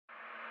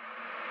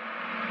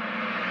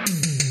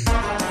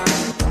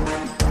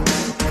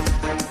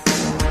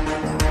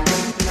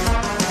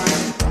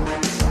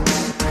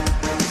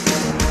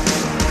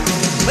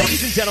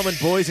and gentlemen,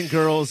 boys and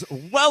girls,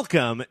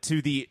 welcome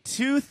to the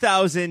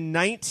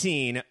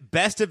 2019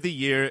 Best of the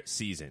Year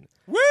season.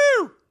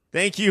 Woo!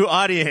 Thank you,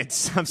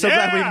 audience. I'm so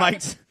glad we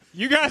mic'd.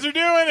 You guys are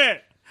doing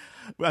it.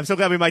 I'm so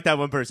glad we mic'd that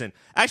one person.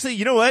 Actually,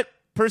 you know what?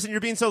 Person, you're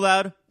being so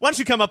loud. Why don't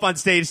you come up on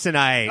stage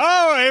tonight?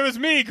 Oh, it was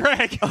me,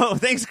 Greg. Oh,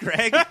 thanks,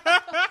 Greg.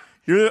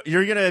 You're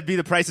going to be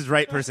the Price is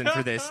Right person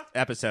for this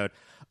episode.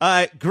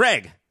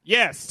 Greg.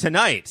 Yes.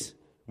 Tonight,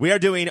 we are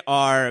doing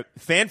our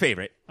fan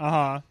favorite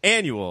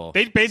annual.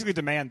 They basically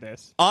demand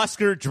this.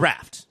 Oscar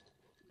draft.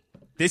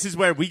 This is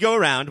where we go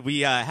around.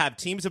 We have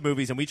teams of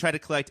movies, and we try to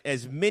collect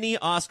as many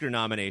Oscar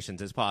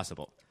nominations as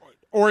possible.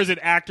 Or is it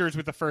actors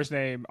with the first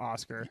name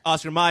Oscar?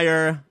 Oscar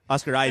Mayer,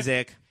 Oscar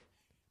Isaac,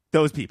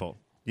 those people,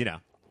 you know.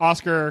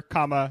 Oscar,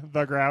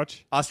 the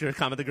Grouch. Oscar,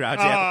 the Grouch,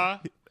 yeah.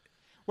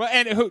 Well,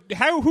 and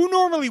who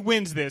normally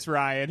wins this,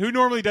 Ryan? Who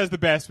normally does the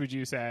best, would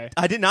you say?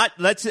 I did not.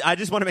 I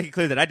just want to make it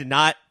clear that I did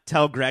not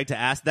tell Greg to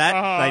ask that.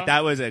 Like,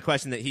 that was a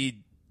question that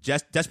he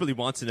just desperately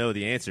wants to know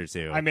the answer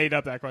to. I made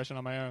up that question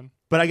on my own.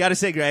 But I got to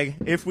say, Greg,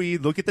 if we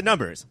look at the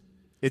numbers,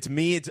 it's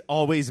me. It's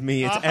always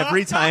me. It's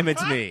every time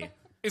it's me.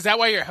 Is that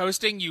why you're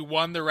hosting? You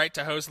won the right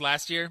to host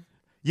last year?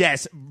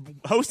 Yes,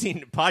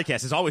 hosting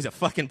podcasts is always a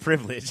fucking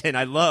privilege, and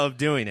I love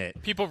doing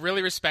it. People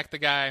really respect the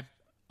guy.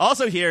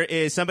 Also here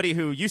is somebody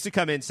who used to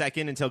come in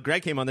second until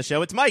Greg came on the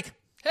show. It's Mike.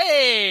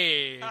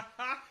 Hey!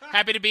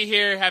 Happy to be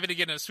here. Happy to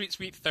get a sweet,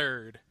 sweet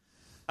third.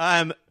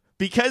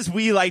 Because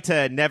we like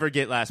to never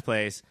get last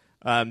place,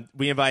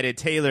 we invited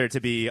Taylor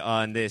to be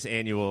on this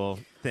annual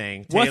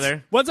thing.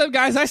 Taylor? What's up,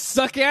 guys? I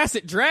suck ass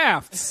at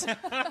drafts.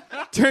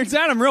 Turns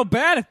out I'm real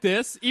bad at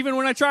this, even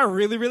when I try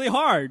really, really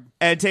hard.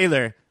 And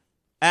Taylor,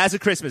 as a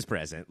Christmas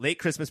present, late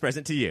Christmas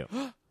present to you,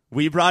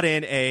 we brought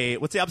in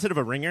what's the opposite of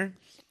a ringer?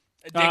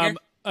 A dinger?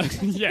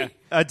 Yeah.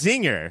 A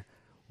dinger.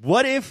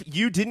 What if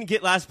you didn't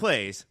get last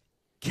place?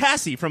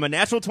 Cassie from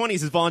Unnatural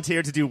 20s has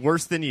volunteered to do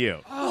worse than you.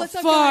 Oh, what's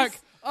up, fuck.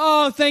 guys?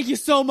 Oh, thank you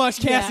so much,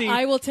 Cassie. Yeah,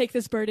 I will take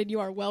this burden. You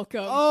are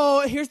welcome.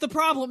 Oh, here's the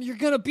problem. You're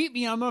going to beat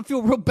me. I'm going to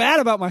feel real bad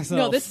about myself.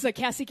 No, this is a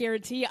Cassie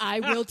guarantee. I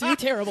will do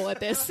terrible at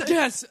this.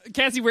 Yes,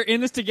 Cassie, we're in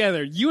this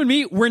together. You and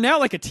me, we're now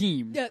like a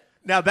team. Yeah.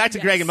 Now back to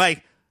Greg and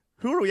Mike.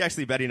 Who are we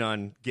actually betting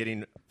on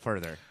getting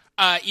further?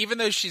 Even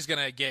though she's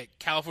going to get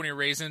California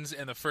Raisins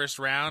in the first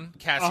round,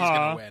 Cassie's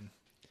going to win.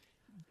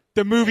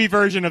 The movie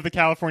version of the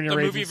California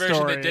Raisins movie version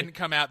story. that didn't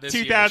come out this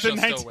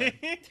 2019. year. She'll still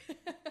win.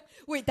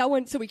 Wait, that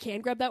one, so we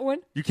can grab that one?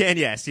 You can,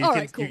 yes. You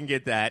can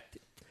get that.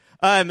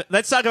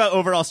 Let's talk about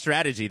overall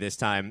strategy this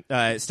time.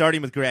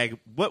 Starting with Greg,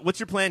 what's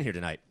your plan here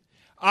tonight?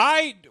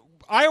 I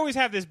always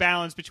have this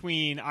balance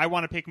between I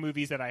want to pick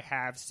movies that I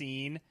have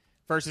seen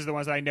versus the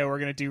ones that I know are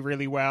going to do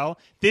really well.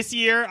 This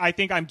year, I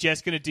think I'm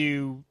just going to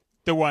do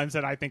the ones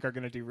that I think are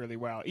going to do really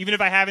well. Even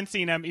if I haven't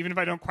seen them, even if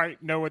I don't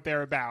quite know what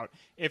they're about,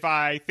 if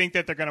I think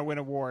that they're going to win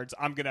awards,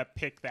 I'm going to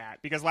pick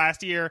that. Because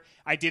last year,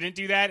 I didn't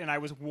do that, and I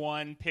was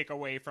one pick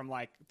away from,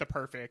 like, the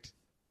perfect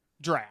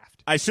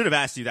draft. I should have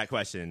asked you that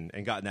question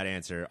and gotten that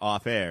answer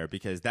off air,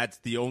 because that's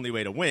the only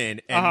way to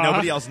win, and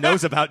nobody else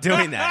knows about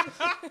doing that.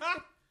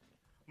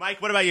 Mike,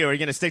 what about you? Are you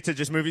going to stick to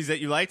just movies that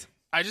you liked?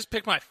 I just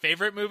picked my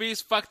favorite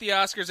movies. Fuck the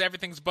Oscars.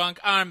 Everything's bunk.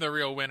 I'm the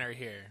real winner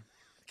here.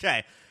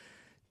 Okay.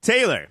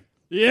 Taylor.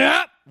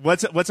 Yeah.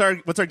 What's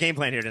our game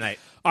plan here tonight?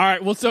 All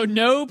right. Well, so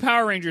no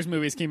Power Rangers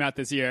movies came out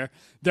this year.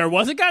 There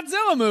was a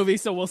Godzilla movie,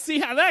 so we'll see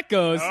how that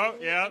goes. Oh,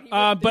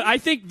 yeah. But I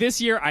think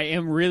this year I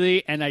am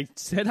really, and I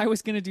said I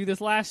was going to do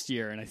this last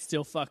year, and I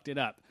still fucked it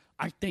up.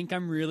 I think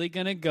I'm really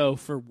going to go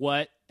for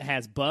what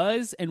has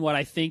buzz and what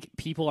I think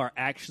people are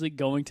actually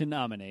going to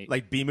nominate.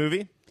 Like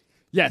B-movie?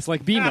 Yes,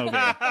 like B-movie.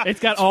 It's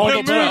got all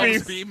the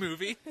movies.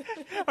 B-movie.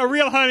 A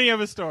real honey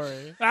of a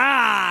story.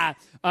 I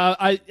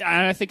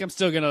think I'm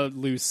still going to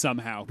lose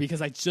somehow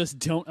because I just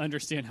don't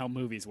understand how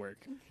movies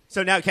work.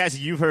 So now,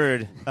 Cassie, you've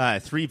heard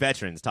three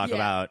veterans talk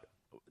about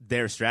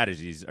their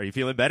strategies. Are you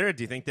feeling better?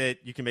 Do you think that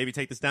you can maybe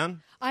take this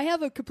down? I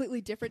have a completely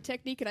different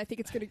technique, and I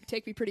think it's going to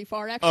take me pretty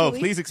far, actually. Oh,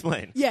 please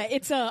explain. Yeah,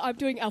 it's I'm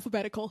doing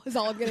alphabetical is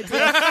all I'm going to do.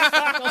 We'll see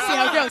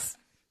how it goes.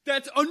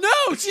 Oh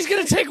no, she's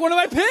going to take one of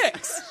my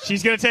picks.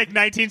 She's going to take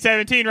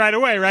 1917 right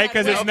away, right?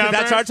 Because it's numbers.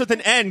 That starts with an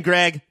N,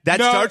 Greg.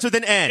 That starts with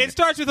an N. It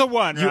starts with a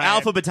 1, You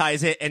right?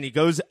 alphabetize it, and it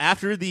goes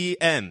after the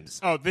M's.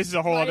 Oh, this is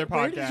a whole other podcast.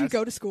 Where did you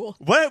go to school?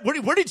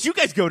 Where did you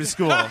guys go to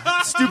school?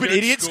 Stupid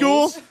idiot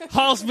school?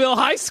 Hallsville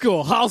High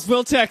School,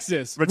 Hallsville,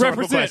 Texas.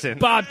 Rhetorical Represent question.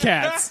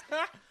 Bobcats.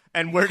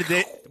 And where did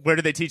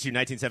they teach you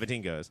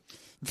 1917 goes?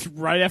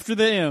 Right after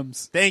the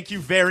M's. Thank you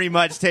very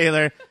much,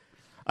 Taylor.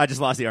 I just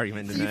lost the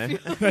argument, didn't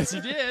I? Yes,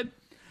 you did.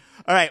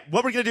 All right,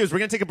 what we're going to do is we're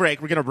going to take a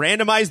break. We're going to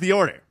randomize the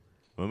order.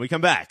 When we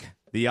come back,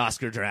 the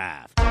Oscar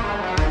draft.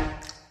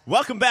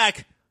 Welcome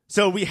back.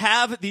 So we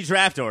have the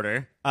draft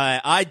order.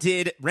 I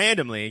did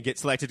randomly get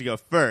selected to go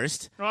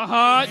first.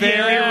 Very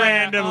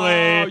randomly.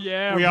 Oh,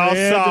 yeah. We all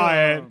saw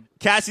it.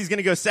 Cassie's going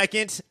to go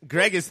second.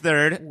 Greg is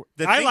third.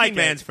 The I thinking like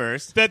man's it.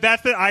 first.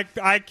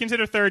 I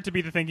consider third to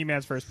be the thinking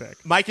man's first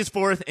pick. Mike is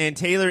fourth, and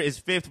Taylor is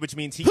fifth, which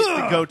means he gets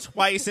to go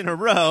twice in a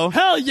row.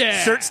 Hell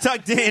yeah! Shirt's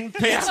tucked in,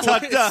 pants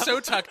tucked up. It's so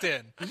tucked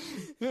in.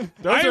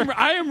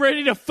 I am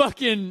ready to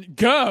fucking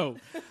go.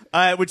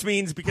 Which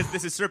means, because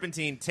this is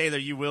Serpentine, Taylor,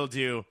 you will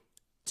do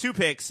 2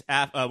 picks,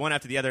 one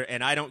after the other,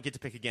 and I don't get to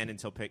pick again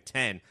until pick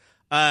 10.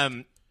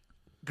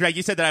 Greg,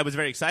 you said that I was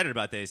very excited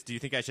about this. Do you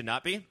think I should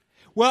not be?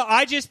 Well,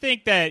 I just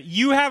think that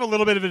you have a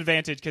little bit of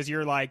advantage because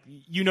you're like,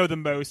 you know the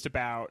most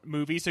about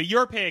movies. So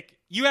your pick,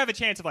 you have a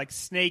chance of like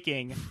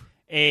snaking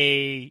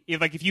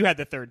if you had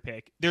the third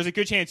pick, there's a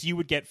good chance you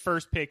would get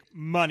first pick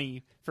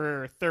money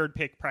for third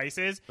pick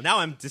prices. Well, now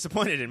I'm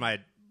disappointed in my...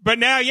 But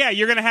now, yeah,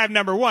 you're going to have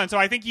number one. So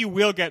I think you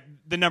will get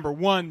the number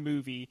one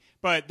movie,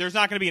 but there's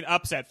not going to be an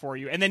upset for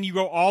you. And then you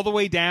go all the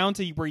way down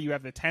to where you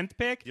have the 10th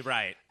pick. You're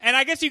right. And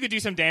I guess you could do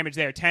some damage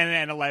there. 10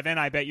 and 11,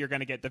 I bet you're going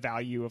to get the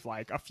value of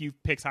like a few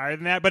picks higher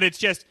than that. But it's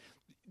just,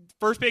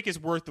 first pick is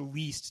worth the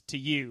least to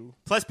you.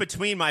 Plus,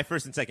 between my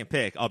first and second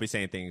pick, I'll be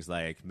saying things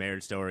like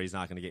Marriage Story is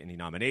not going to get any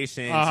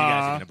nominations. You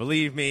guys are going to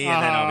believe me,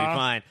 and then I'll be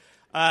fine.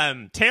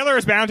 Taylor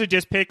is bound to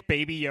just pick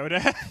Baby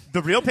Yoda.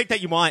 The real pick that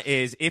you want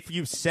is if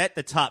you set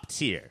the top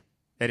tier,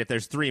 and if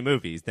there's 3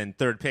 movies, then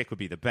third pick would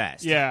be the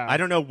best. Yeah. I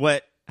don't know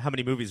how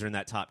many movies are in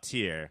that top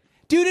tier.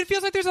 Dude, it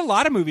feels like there's a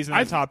lot of movies in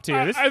the top tier.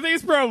 I think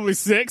it's probably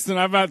 6, and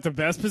I'm at the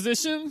best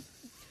position.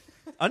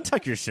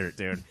 Untuck your shirt,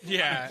 dude.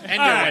 Yeah,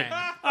 and All your right, wing.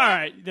 all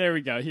right, there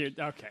we go. Here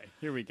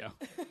we go.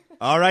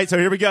 All right, so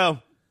here we go.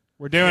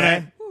 We're doing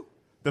it.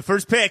 The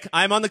first pick,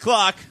 I'm on the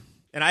clock,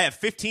 and I have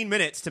 15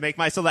 minutes to make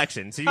my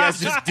selection. So you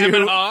guys just do...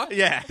 M&R?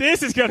 Yeah.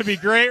 This is going to be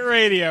great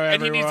radio, And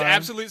everyone. he needs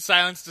absolute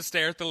silence to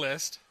stare at the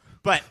list.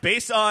 But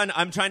based on,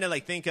 I'm trying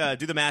to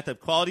do the math of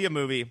quality of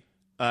movie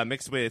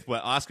mixed with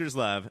what Oscars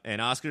love, and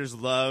Oscars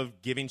love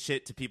giving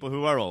shit to people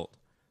who are old.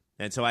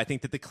 And so I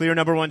think that the clear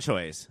number one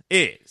choice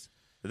is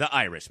The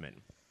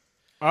Irishman.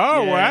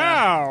 Oh, Yeah.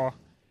 wow.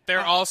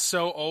 They're all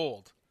so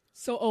old.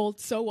 So old,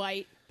 so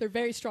white. They're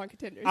very strong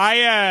contenders.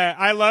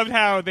 I loved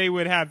how they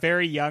would have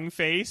very young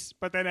face,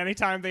 but then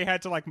anytime they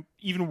had to like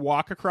even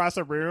walk across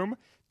a room,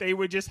 they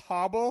would just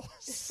hobble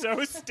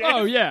so stiff.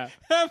 Oh yeah,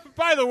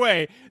 By the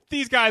way,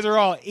 these guys are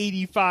all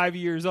 85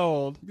 years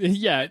old.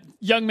 yeah.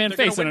 Young man They're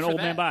face gonna on an win old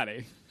for man that.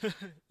 body.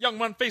 Young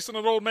man facing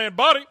an old man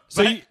body.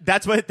 So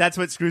But that's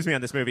what screws me on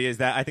this movie is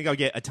that I think I'll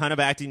get a ton of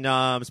acting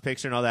noms,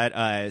 picture and all that.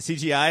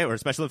 CGI or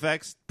special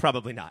effects,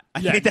 probably not. I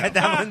Yeah, think no.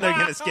 that one they're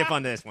gonna skip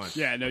on this one.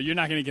 Yeah, no, you're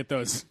not gonna get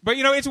those. But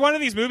it's one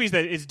of these movies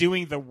that is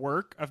doing the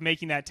work of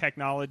making that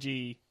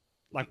technology.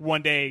 Like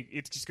one day,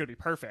 it's just going to be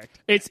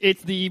perfect. It's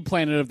the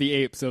Planet of the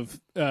Apes of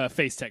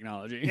face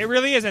technology. It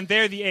really is, and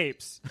they're the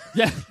apes.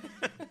 Yeah,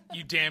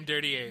 You damn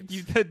dirty apes.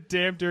 You the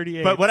damn dirty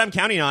apes. But what I'm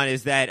counting on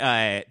is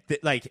that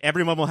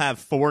everyone will have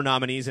 4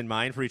 nominees in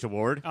mind for each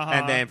award,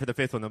 and then for the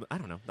 5th one, I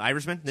don't know, The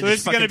Irishman. so this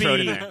is going to throw it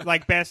be in there.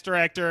 like best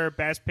director,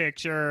 best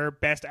picture,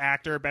 best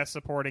actor, best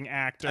supporting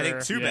actor. I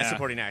think 2 best Yeah.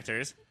 supporting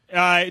actors.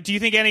 Do you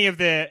think any of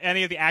the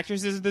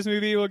actresses in this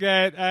movie will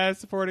get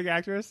supporting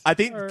actress? I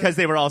think because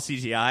they were all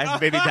CGI,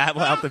 maybe that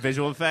will help the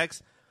visual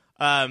effects.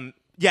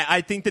 Yeah,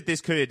 I think that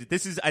this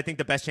is, I think,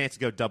 the best chance to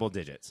go double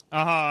digits.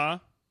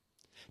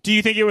 Do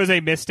you think it was a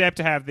misstep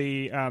to have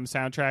the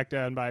soundtrack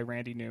done by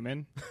Randy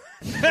Newman?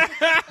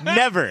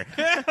 Never.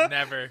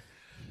 Never.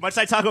 Much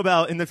like Taco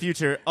Bell, in the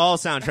future, all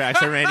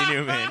soundtracks are Randy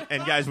Newman.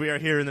 And guys, we are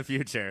here in the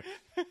future.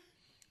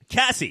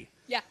 Cassie,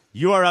 yeah.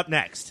 you are up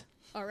next.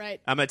 All right.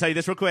 I'm going to tell you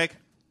this real quick.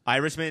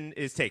 Irishman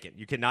is taken.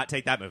 You cannot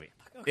take that movie.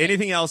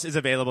 Anything else is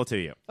available to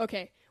you.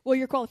 Okay. Well,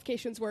 your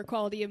qualifications were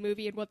quality of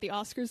movie and what the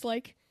Oscars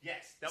like.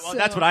 Yes. Well,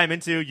 that's what I'm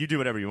into. You do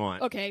whatever you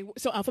want. Okay,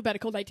 so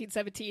alphabetical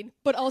 1917,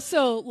 but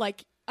also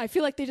like I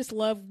feel like they just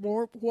love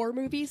war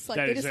movies. Like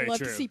That they is just very love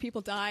true. to see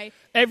people die.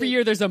 every They-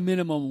 year there's a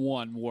minimum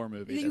one war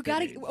movie. You that they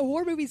gotta need. a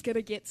war movie's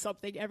gonna get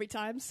something every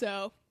time.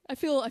 So I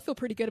feel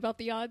pretty good about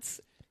the odds,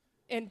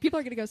 and people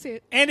are gonna go see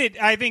it. And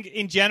I think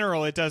in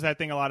general, it does that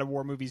thing a lot of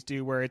war movies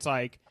do, where it's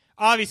like,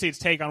 obviously, its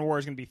take on war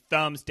is going to be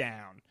thumbs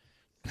down.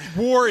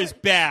 War is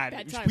bad.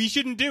 Bad time. We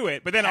shouldn't do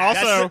it. But then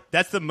also,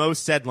 That's the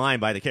most said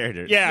line by the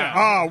character.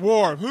 yeah,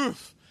 war.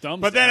 Oof.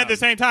 Thumbs But then down. at the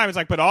same time, it's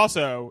like, but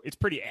also, it's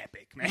pretty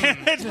epic, man.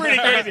 It's pretty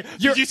crazy.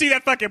 Did you see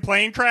that fucking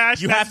plane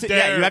crash? You have to, you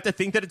have to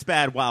think that it's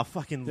bad while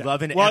fucking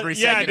loving Well, every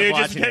yeah, second dude, of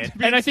just watching get it.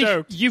 being And I think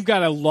stoked. you've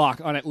got a lock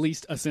on at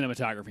least a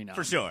cinematography nom.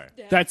 For sure.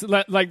 That's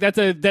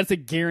that's a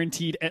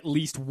guaranteed at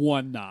least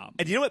one nom.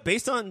 And you know what?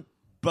 Based on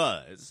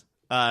buzz,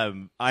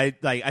 I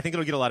think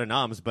it'll get a lot of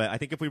noms. But I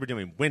think if we were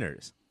doing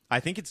winners, I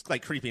think it's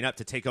like creeping up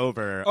to take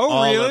over Oh,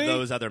 all really? of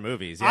those other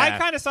movies. Yeah. I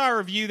kind of saw a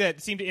review that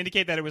seemed to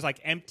indicate that it was like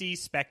empty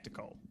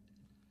spectacle.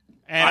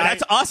 And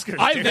that's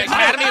Oscars. dude. The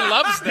Academy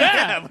loves that.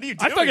 Yeah, what are you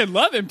I doing? fucking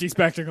love Empty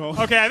Spectacle.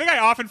 okay, I think I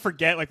often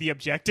forget like the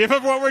objective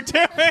of what we're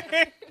doing.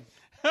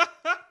 All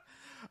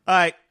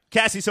right,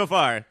 Cassie. So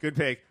far, good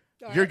pick.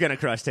 All You're right. gonna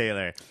crush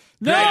Taylor.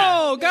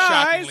 No,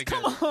 guys, Shockingly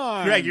come good.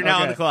 on. Greg, you're now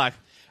on Okay. the clock.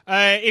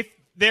 If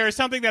there is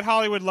something that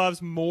Hollywood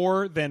loves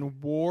more than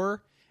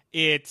war,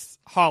 it's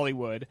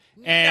Hollywood.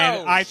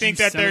 And I think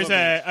that son there's of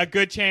a a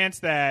good chance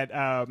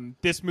that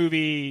this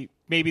movie,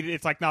 maybe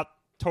it's like not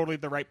totally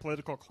the right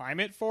political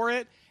climate for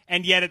it.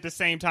 And yet at the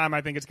same time,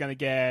 I think it's going to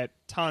get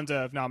tons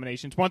of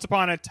nominations. Once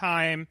Upon a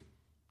Time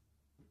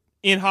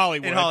in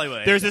Hollywood.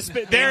 There's a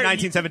in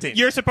 1917.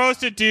 You're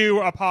supposed to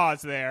do a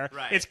pause there.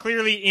 Right. It's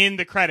clearly in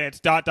the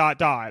credits, ...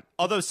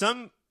 Although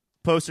some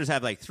posters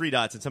have like 3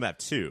 dots and some have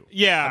 2.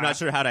 Yeah. I'm not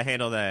sure how to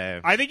handle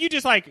that. I think you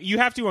just you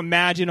have to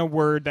imagine a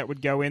word that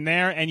would go in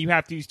there, and you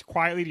have to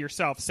quietly to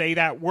yourself say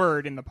that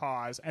word in the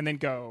pause and then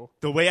go.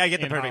 The way I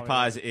get the in perfect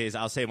Hollywood. pause is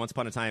I'll say Once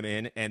Upon a Time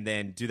in and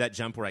then do that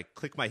jump where I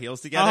click my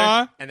heels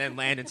together and then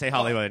land and say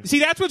Hollywood. See,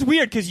 that's what's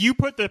weird because you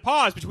put the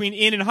pause between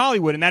in and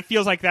Hollywood, and that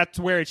feels like that's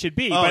where it should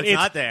be. Oh, but it's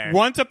not there.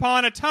 Once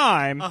Upon a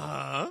Time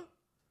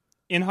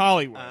in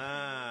Hollywood.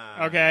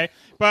 Okay,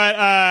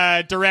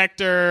 but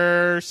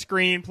director,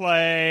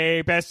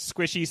 screenplay, best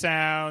squishy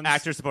sounds,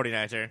 Actor, supporting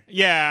actor.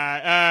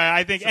 Yeah,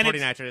 I think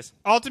Supporting and actress.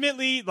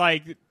 ultimately,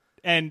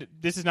 and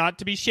this is not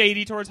to be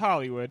shady towards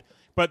Hollywood,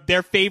 but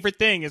their favorite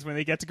thing is when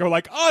they get to go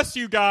like us,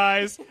 you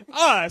guys,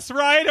 us,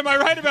 right? Am I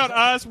right about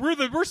us?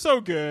 We're so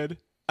good.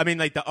 I mean,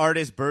 like The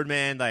Artist,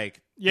 Birdman,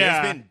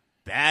 Yeah. there's been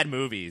bad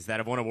movies that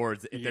have won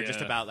awards if they're just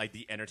Yeah. about like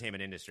the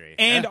entertainment industry.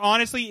 And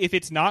honestly, if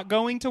it's not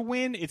going to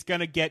win, it's going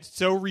to get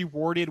so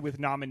rewarded with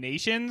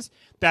nominations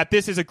that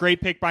this is a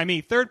great pick by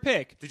me. Third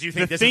pick. Did you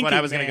think The this is what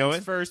I Thinking was gonna go Man's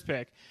with? First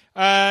pick.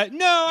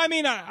 No, I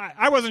mean,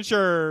 I wasn't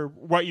sure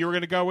what you were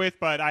going to go with,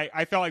 but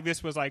I felt like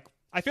this was I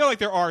feel like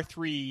there are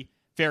 3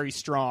 very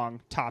strong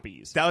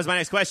toppies. That was my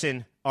next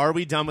question. Are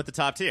we done with the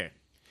top tier?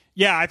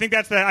 Yeah, I think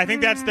that's No,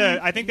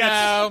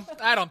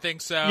 I don't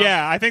think so.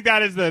 Yeah, I think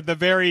that is the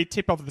very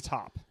tip of the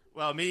top.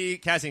 Well, me,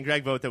 Cassie, and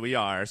Greg vote that we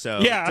are. So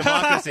Yeah,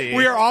 democracy.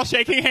 we are all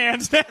shaking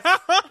hands now.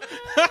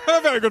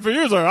 Very good for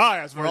you, sir.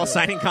 Yes, We're all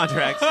signing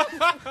contracts.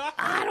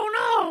 I don't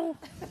know.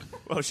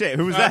 Oh shit!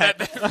 Who was that?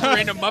 That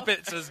random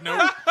Muppet says no.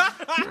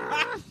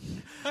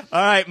 All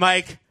right,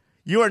 Mike.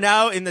 You are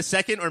now in the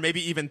second or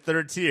maybe even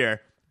third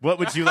tier. What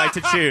would you like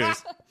to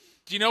choose?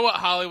 Do you know what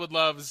Hollywood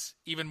loves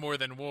even more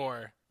than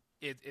war?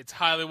 It's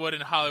Hollywood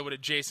and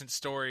Hollywood-adjacent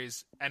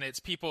stories, and it's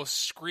people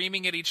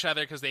screaming at each other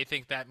because they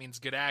think that means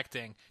good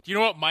acting. Do you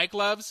know what Mike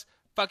loves?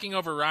 Fucking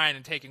over Ryan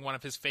and taking one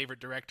of his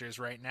favorite directors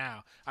right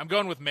now. I'm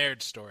going with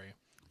Marriage Story.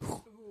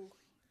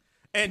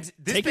 And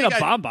this Taking thing a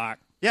bomb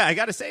box. Yeah, I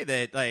got to say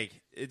that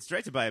it's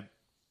directed by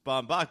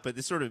Bon Bach, but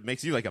this sort of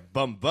makes you like a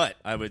bum butt,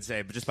 I would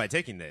say, but just by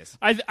taking this.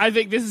 I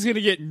think this is going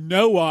to get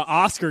Noah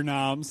Oscar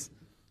noms.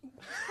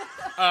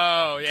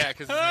 Oh, yeah,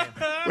 because his name.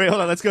 Wait,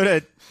 hold on. Let's go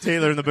to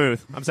Taylor in the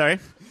booth. I'm sorry.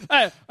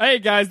 Hey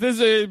guys, this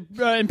is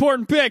an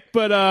important pick,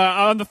 but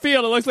on the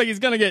field it looks like he's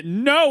going to get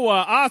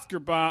Noah Oscar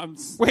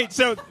bombs. Wait,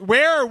 so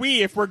where are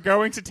we if we're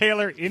going to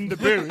Taylor in the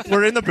booth?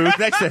 We're in the booth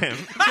next to him.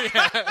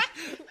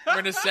 We're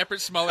in a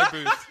separate, smaller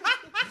booth.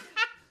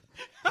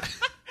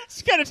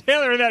 Just got a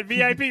Taylor in that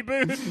VIP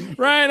booth.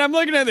 Ryan, I'm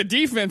looking at the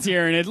defense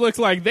here, and it looks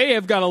like they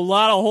have got a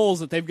lot of holes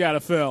that they've got to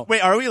fill. Wait,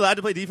 are we allowed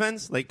to play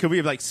defense? Like, could we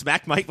have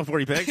smacked Mike before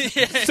he picked?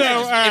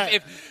 So,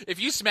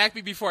 if you smack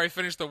me before I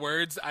finish the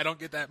words, I don't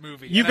get that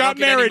movie. You've And I got don't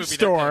get any Marriage movie that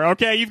Store, bad.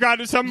 okay? You've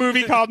got some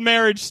movie called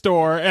Marriage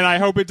Store, and I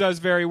hope it does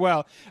very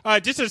well.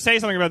 Just to say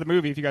something about the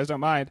movie, if you guys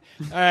don't mind,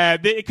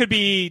 it could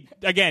be,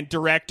 again,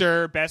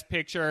 director, best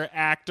picture,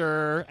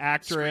 actor,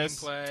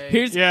 actress.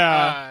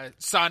 Screenplay.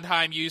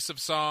 Sondheim use of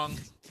song.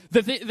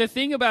 The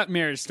thing about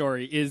Marriage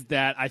Story is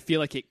that I feel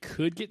like it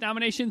could get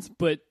nominations,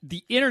 but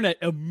the internet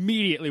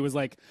immediately was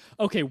like,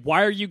 okay,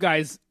 why are you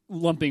guys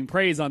lumping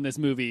praise on this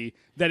movie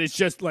that is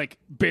just like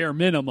bare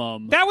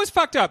minimum? That was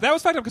fucked up.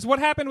 Because what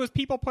happened was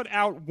people put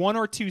out 1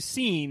 or 2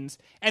 scenes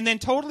and then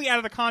totally out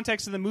of the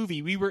context of the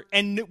movie,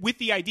 and with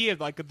the idea of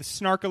the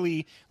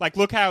snarkily,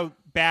 look how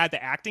bad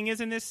the acting is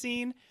in this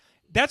scene.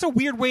 That's a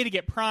weird way to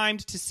get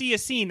primed to see a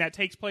scene that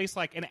takes place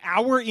an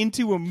hour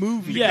into a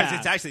movie. Because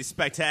it's actually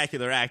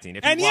spectacular acting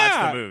if you And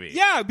watch the movie.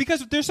 Yeah,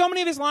 because there's so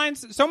many of the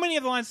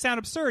lines sound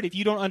absurd if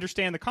you don't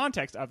understand the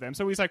context of them.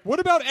 So he's like, what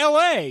about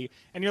L.A.?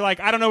 And you're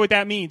like, I don't know what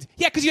that means.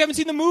 Yeah, because you haven't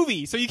seen the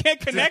movie, so you can't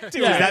connect to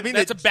it. Does that mean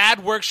That's a bad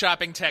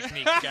workshopping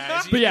technique,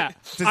 guys. But yeah,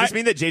 Does this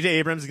mean that J.J.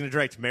 Abrams is going to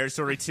direct Marriage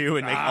Story 2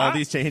 and make all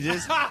these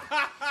changes?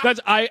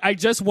 I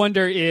just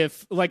wonder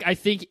if, I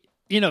think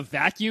in a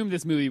vacuum,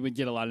 this movie would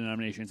get a lot of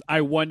nominations.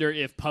 I wonder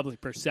if public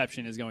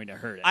perception is going to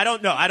hurt it. I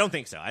don't know. I don't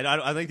think so. I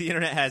don't think the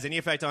internet has any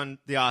effect on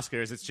the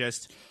Oscars. It's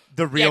just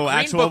the real Green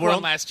actual Book world.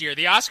 won last year.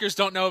 The Oscars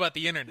don't know about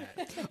the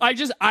internet.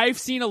 I've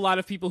seen a lot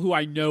of people who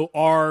I know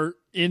are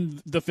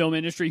in the film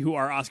industry who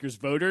are Oscars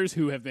voters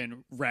who have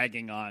been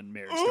ragging on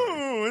Marriage Story.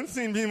 Oh, I've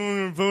seen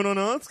people vote on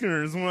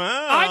Oscars.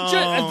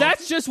 Wow.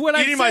 That's just what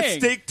I'm Eating saying. my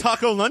steak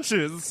taco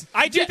lunches.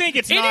 I do think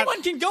it's not...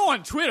 Anyone can go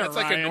on Twitter, That's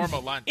like a Ryan.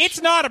 normal lunch.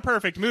 It's not a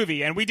perfect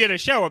movie, and we did a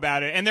show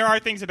about it, and there are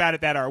things about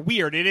it that are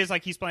weird. It is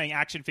like he's playing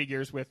action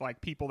figures with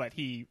people that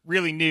he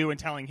really knew and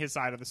telling his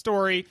side of the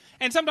story,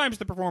 and sometimes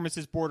the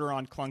performances border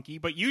on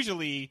clunky, but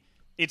usually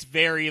it's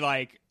very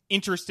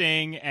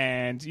interesting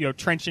and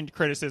trenchant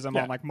criticism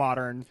on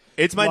modern.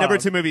 It's my love. number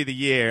 2 movie of the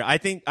year. I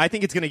think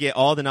it's going to get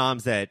all the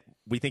noms that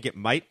we think it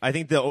might. I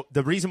think the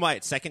reason why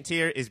it's second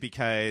tier is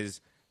because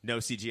no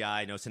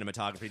CGI, no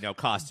cinematography, no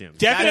costumes.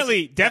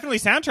 Definitely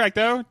soundtrack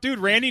though, dude.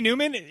 Randy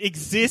Newman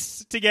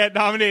exists to get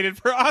nominated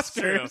for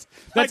Oscars.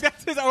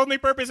 That's his only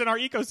purpose in our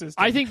ecosystem.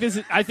 I think this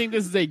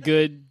is a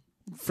good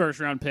first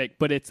round pick,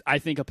 but it's I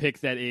think a pick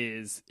that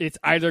it's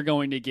either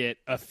going to get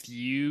a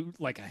few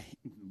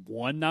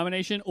one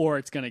nomination or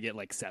it's going to get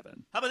like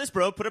 7. How about this,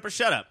 bro? Put up or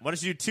shut up. Why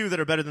don't you do 2 that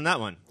are better than that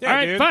one? Yeah, all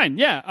right, dude. fine,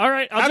 yeah, all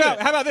right. How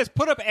about this?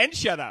 Put up and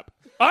shut up.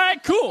 All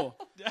right, cool.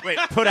 Wait,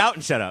 put out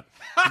and shut up.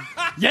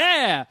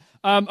 Yeah.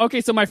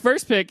 Okay, so my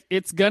first pick,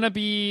 it's gonna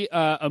be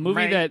a movie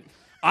Right.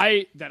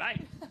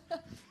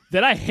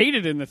 that I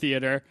hated in the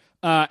theater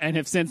and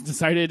have since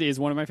decided is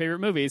one of my favorite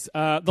movies.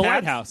 The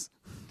Lighthouse.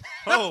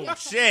 Oh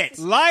shit!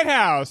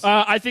 Lighthouse.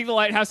 I think The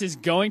Lighthouse is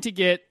going to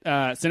get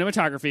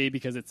cinematography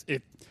because it's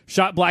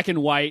shot black and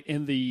white,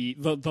 and the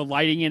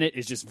lighting in it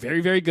is just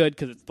very, very good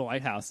because it's The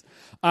Lighthouse.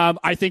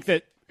 I think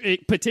that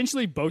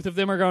potentially both of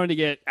them are going to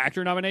get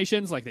actor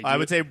nominations. I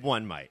would say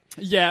one might.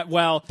 Yeah,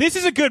 well, This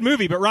is a good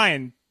movie, but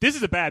Ryan, this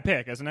is a bad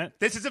pick, isn't it?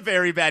 This is a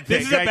very bad pick.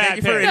 This is a Greg, bad thank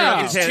you for pick.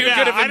 interrupting It's Taylor. too Yeah,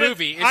 good of I a don't-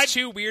 movie. I- It's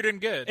too weird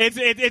and good.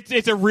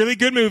 It's a really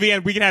good movie,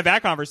 and we can have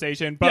that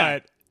conversation. But Yeah.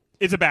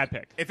 it's a bad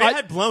pick. If it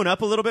had blown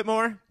up a little bit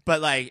more,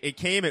 but it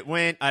came, it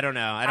went. I don't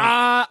know.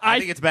 I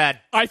think it's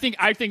bad. I think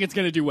it's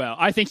going to do well.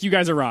 I think you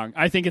guys are wrong.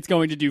 I think it's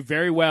going to do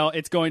very well.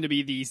 It's going to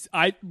be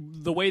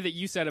the way that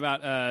you said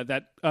about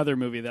that other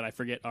movie that I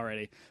forget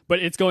already, but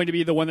it's going to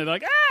be the one that they're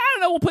like, I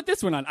don't know, we'll put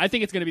this one on. I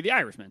think it's going to be The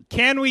Irishman.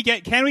 Can we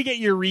get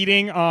your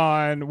reading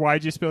on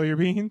Why'd You Spill Your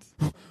Beans?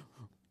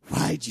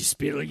 Why'd you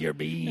spill your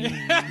beans?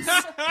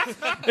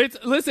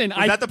 Listen,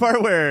 Is that the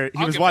part where he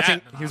I'll was give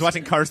watching? that an He was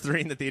watching Cars 3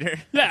 in the theater.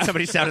 Yeah.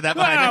 Somebody shouted that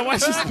behind Wow, him.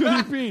 why'd you spill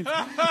your beans?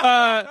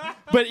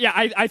 But yeah,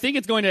 I think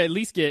it's going to at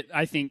least get,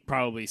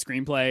 probably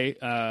screenplay,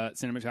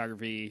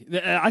 cinematography.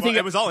 I think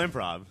It was all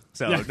improv,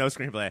 so Yeah. no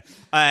screenplay.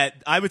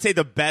 I would say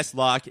the best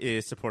lock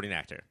is supporting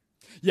actor.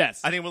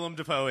 yes. I think Willem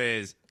Dafoe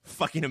is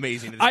fucking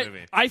amazing in this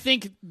movie. I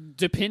think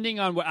depending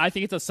on what I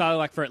think it's a solid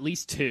lock for at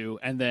least 2,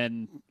 and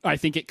then I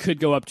think it could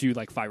go up to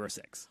 5 or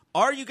 6.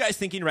 Are you guys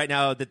thinking right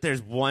now that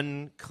there's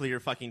one clear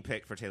fucking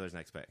pick for Taylor's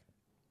next pick?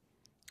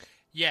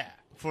 Yeah.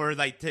 For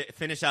to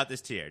finish out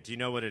this tier, do you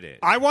know what it is?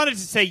 I wanted to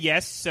say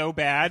yes so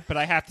bad, but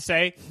I have to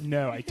say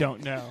no. I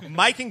don't know.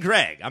 Mike and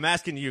Greg, I'm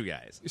asking you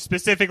guys.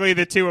 Specifically,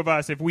 the two of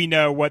us, if we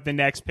know what the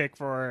next pick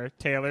for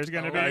Taylor's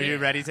going to be. Are you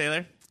ready,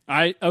 Taylor?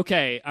 I'm going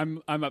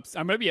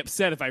to be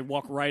upset if I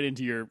walk right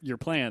into your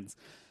plans.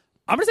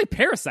 I'm going to say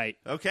Parasite.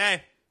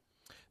 Okay.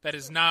 That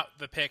is not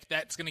the pick.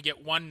 That's going to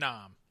get 1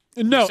 nom.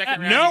 No,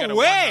 Second round, no you got a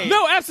way. 1 nom.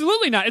 no,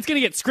 absolutely not. It's going to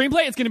get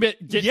screenplay. It's going to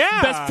get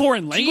Yeah. best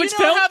foreign Do you language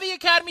know film. how the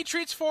Academy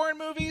treats foreign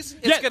movies?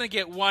 It's Yeah. going to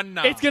get 1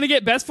 nom. It's going to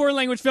get best foreign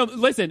language film.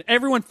 Listen,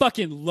 everyone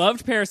fucking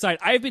loved Parasite.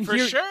 I've been For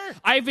here. sure.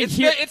 I've been it's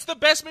here. it's the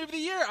best movie of the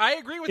year. I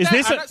agree with Is that.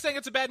 this I'm a- not saying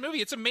it's a bad movie.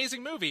 It's an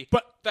amazing movie.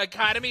 But- the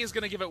Academy is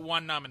going to give it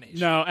 1 nomination.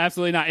 No,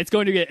 absolutely not. It's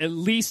going to get at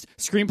least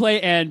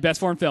screenplay and best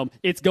foreign film.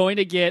 It's going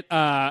to get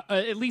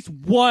at least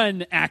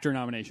 1 actor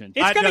nomination.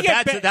 It's going to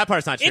get that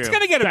part's not true. It's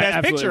going to get a That best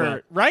absolutely picture,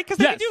 will. right? Because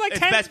they Yes. can do like It's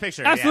 10. best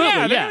picture. Absolutely.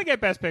 Yeah, they're yeah. going to get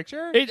best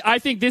picture. I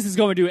think this is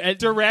going to do it.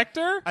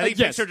 Director. I think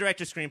yes. picture,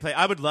 director, screenplay.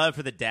 I would love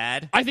for the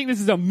dad. I think this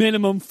is a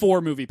minimum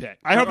 4 movie pick.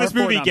 I hope Or this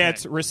 4 movie nom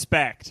gets pick.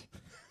 respect.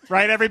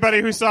 Right,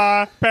 everybody who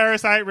saw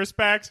Parasite,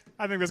 respect.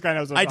 I think this guy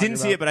knows what I I'm talking didn't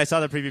see about. it, but I saw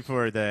the preview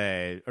for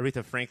the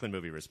Aretha Franklin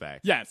movie,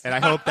 Respect. Yes. And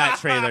I hope that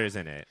trailer is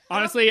in it.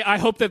 Honestly, I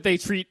hope that they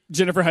treat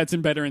Jennifer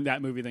Hudson better in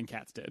that movie than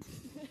Cats did.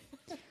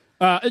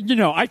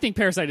 I think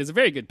Parasite is a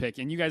very good pick,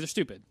 and you guys are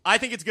stupid. I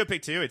think it's a good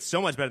pick, too. It's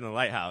so much better than The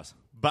Lighthouse.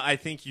 But I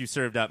think you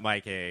served up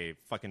Mike a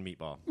fucking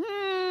meatball.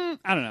 I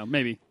don't know.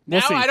 Maybe.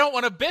 We'll Now see. I don't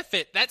want to biff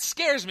it. That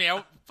scares me.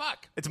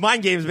 Fuck. It's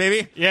mind games,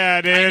 baby.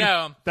 Yeah, dude. I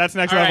know. That's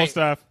next All level right.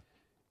 stuff.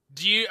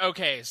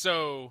 Okay,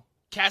 so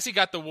Cassie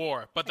got the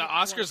war, but the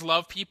Oscars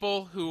love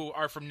people who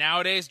are from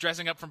nowadays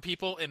dressing up from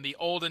people in the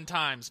olden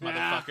times,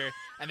 motherfucker.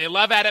 And they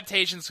love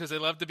adaptations because they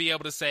love to be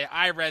able to say,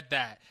 I read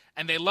that.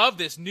 And they love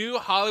this new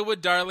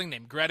Hollywood darling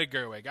named Greta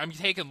Gerwig. I'm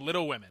taking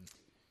Little Women.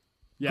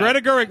 Yeah.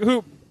 Greta Gerwig,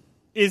 who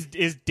is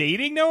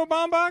dating Noah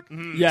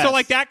Baumbach? Yes. So,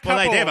 like, that couple...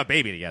 Well, they have a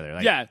baby together.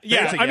 Yeah. they're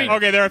Yeah, I together. mean,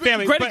 okay, they're a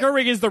family. Greta but-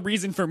 Gerwig is the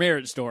reason for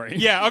Marriage Story.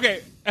 Yeah,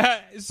 okay.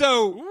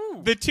 So,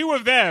 the two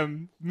of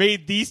them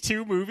made these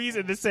 2 movies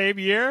in the same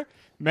year.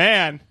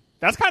 Man,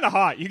 that's kind of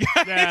hot, you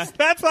guys. Yeah.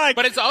 That's like...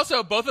 But it's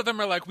also, both of them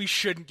are like, we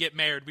shouldn't get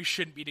married. We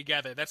shouldn't be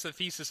together. That's the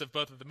thesis of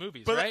both of the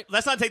movies, But right?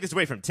 let's not take this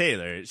away from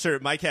Taylor. Sure,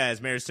 Mike has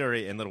Marriage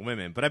Story and Little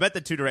Women, but I bet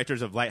the 2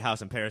 directors of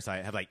Lighthouse and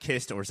Parasite have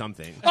kissed or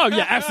something. Oh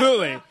yeah,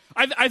 absolutely.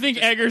 I think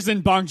Eggers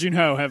and Bong Joon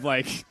Ho have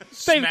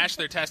Smash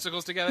their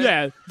testicles together?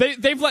 yeah they've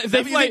Is that what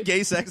you think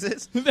gay sex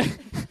is?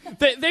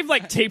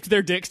 they've taped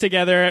their dicks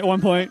together at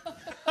one point. you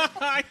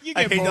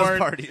I get hate bored. those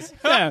parties.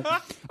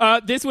 Yeah.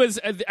 This was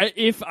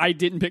if I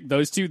didn't pick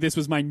those 2, this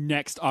was my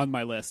next on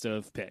my list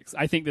of picks.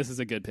 I think this is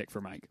a good pick for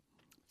Mike.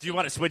 Do you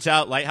want to switch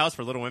out Lighthouse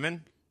for Little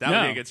Women? That would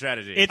No. be a good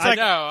strategy. It's I like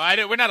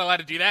know. We're not allowed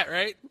to do that,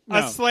 right?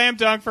 a No. slam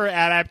dunk for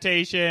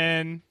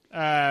adaptation,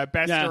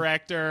 best Yeah.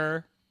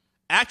 director.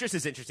 Actress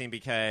is interesting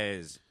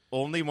because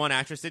only one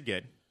actress did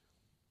good.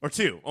 Or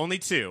two. Only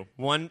two.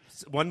 One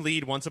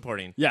lead, one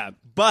supporting. Yeah.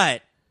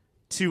 But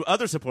two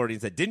other supportings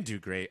that didn't do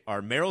great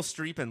are Meryl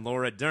Streep and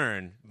Laura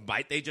Dern.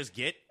 Might they just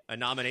get a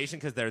nomination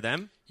because they're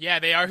them? Yeah,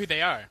 they are who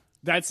they are.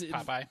 That's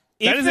Popeye.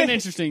 That is an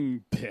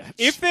interesting pitch.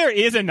 If there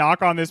is a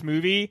knock on this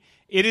movie,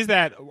 it is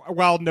that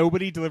while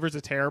nobody delivers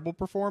a terrible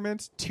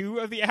performance, two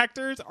of the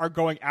actors are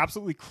going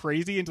absolutely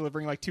crazy and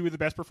delivering like two of the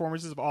best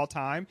performances of all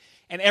time,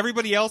 and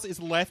everybody else is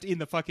left in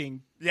the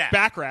fucking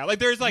background. Like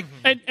there's like,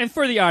 and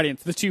for the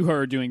audience, the two who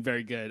are doing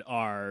very good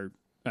are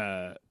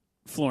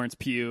Florence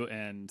Pugh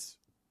and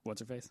what's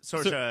her face?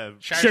 Saoirse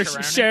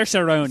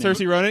Saoirse Ronan.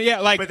 Cersei Ronan. Yeah,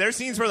 like But there's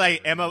scenes where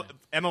like Emma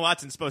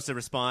Watson's supposed to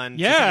respond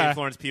to Yeah. something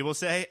Florence Pugh will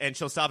say, and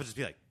she'll stop and just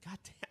be like, God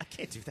damn, I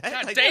can't do that.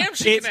 God Like, damn,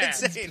 she it's can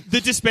act. insane.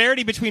 the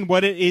disparity between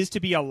what it is to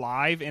be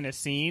alive in a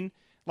scene.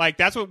 Like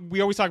that's what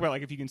we always talk about.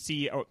 Like if you can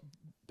see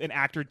an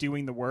actor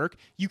doing the work,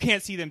 you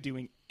can't see them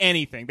doing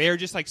anything. They are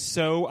just like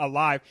so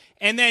alive.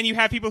 And then you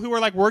have people who are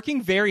like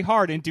working very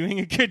hard and doing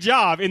a good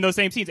job in those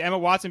same scenes. Emma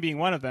Watson being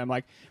one of them,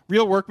 like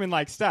real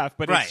workman-like stuff.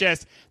 But Right. it's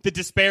just the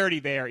disparity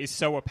there is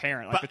so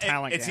apparent. Like But the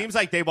talent. it gap. seems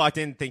like they walked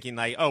in thinking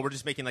like, oh, we're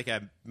just making like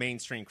a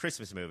mainstream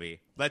Christmas movie.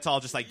 Let's all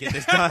just like get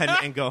this done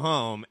and go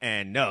home.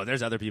 And no,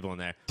 there's other people in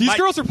there. these Mike,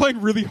 girls are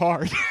playing really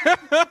hard.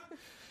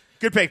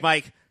 good pick,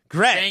 Mike.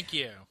 Greg. Thank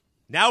you.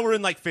 Now we're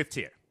in like fifth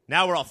tier.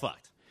 Now we're all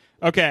fucked.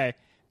 Okay,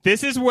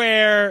 this is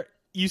where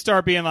you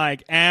start being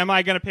like, am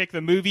I going to pick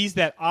the movies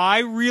that I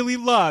really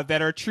love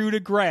that are true to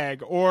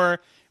Greg,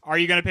 or are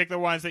you going to pick the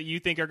ones that you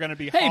think are going to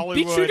be Hey, Hollywood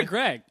be true to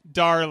Greg.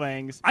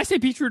 darlings? I say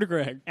be true to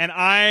Greg. And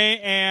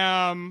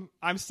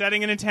I'm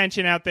setting an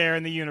intention out there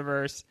in the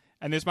universe,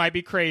 and this might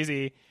be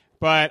crazy,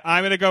 but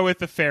I'm going to go with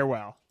The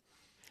Farewell.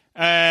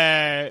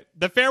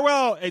 The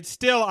Farewell,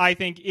 I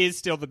think, is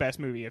still the best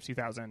movie of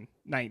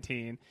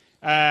 2019.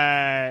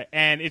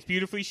 And it's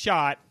beautifully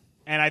shot,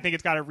 and I think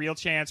it's got a real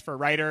chance for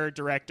writer,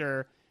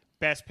 director,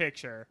 best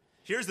picture.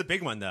 Here's the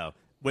big one though.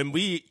 When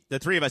the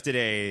three of us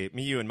me,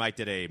 you, and Mike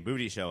did a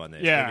movie show on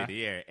this Yeah. movie of the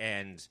year,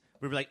 and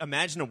we were like,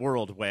 imagine a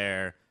world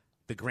where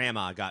the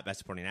grandma got Best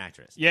Supporting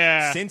Actress.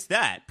 Yeah. Since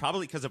that,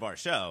 probably because of our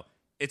show,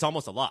 it's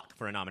almost a lock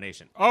for a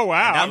nomination. Oh,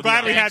 wow. And that I'm would be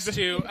glad we had Thanks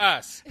to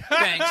us.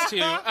 Thanks to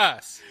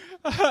us.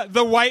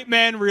 the white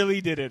men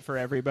really did it for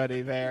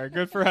everybody there.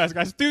 Good for us,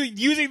 guys.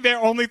 Using their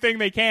only thing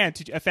they can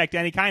to affect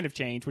any kind of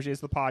change, which is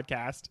the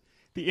podcast,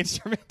 the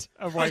instrument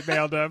of white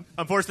maledom.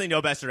 Unfortunately,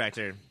 no Best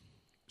Director.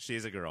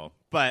 She's a girl.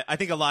 But I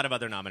think a lot of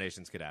other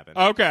nominations could happen.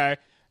 Okay.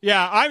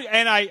 Yeah,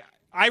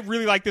 I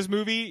really like this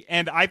movie,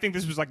 and I think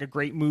this was like a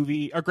great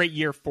movie, a great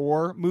year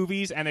for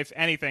movies, and if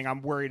anything,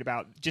 I'm worried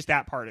about just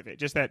that part of it,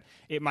 just that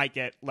it might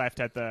get left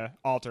at the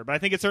altar. But I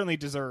think it certainly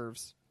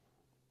deserves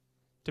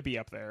to be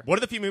up there. One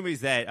of the few movies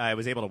that I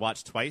was able to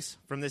watch twice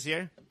from this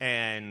year,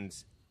 and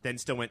then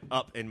still went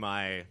up in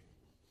my...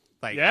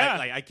 Yeah.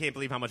 I can't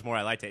believe how much more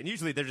I liked it. And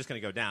usually they're just going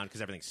to go down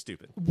because everything's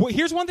stupid. Well,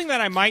 here's one thing that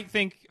I might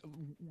think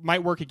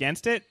might work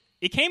against it.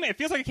 It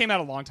feels like it came out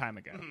a long time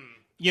ago.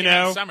 You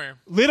Yeah, know, summer.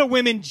 Little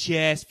Women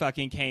just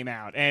fucking came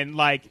out, and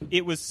like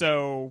it was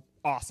so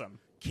awesome.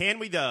 Can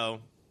we,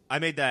 though...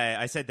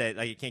 I said that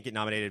like, you can't get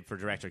nominated for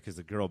director because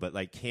the girl, but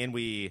like, can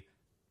we...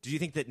 Do you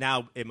think that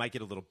now it might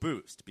get a little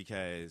boost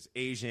because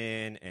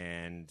Asian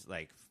and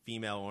like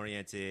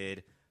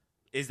female-oriented...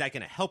 Is that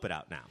going to help it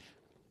out now?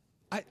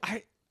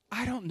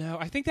 I don't know.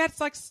 I think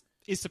that's like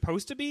is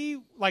supposed to be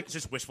like It's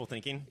just wishful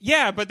thinking.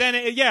 yeah, but then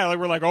like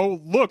we're like,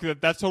 oh look,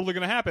 that's totally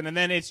going to happen, and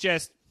then it's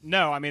just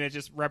no. I mean, it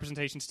just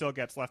representation still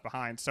gets left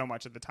behind so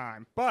much of the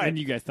time. But And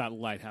you guys thought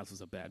Lighthouse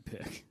was a bad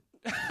pick.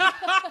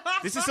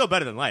 This is still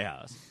better than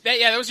Lighthouse.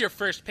 That was your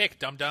first pick,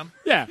 dum-dum.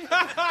 Yeah.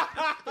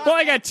 Well,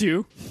 I got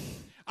two.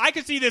 I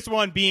could see this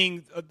one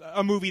being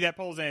a movie that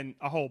pulls in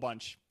a whole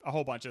bunch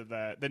of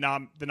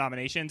the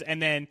nominations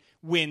and then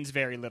wins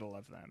very little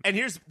of them. And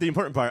here's the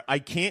important part. I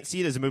can't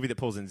see it as a movie that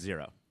pulls in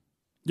zero.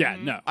 Yeah,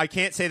 no. I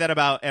can't say that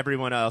about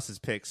everyone else's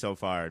picks so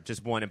far.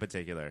 Just one in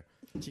particular.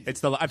 I'm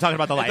talking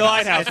about the Lighthouse. The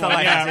Lighthouse It's the one,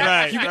 Lighthouse. yeah,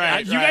 right,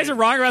 right. You guys are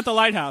wrong about the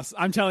Lighthouse.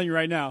 I'm telling you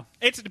right now.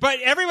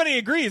 But everybody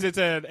agrees it's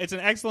an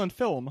excellent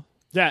film.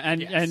 Yeah,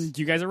 and Yes. and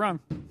you guys are wrong.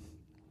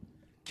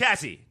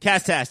 Cassie,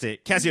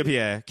 Castastic,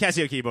 Cassiopeia,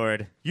 Casio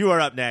Keyboard. You are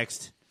up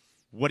next.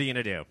 What are you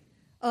going to do?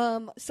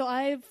 So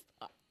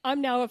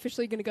I'm now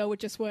officially going to go with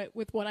just with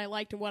what I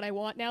liked and what I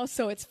want now.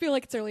 So it's feel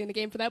like it's early in the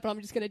game for that, but I'm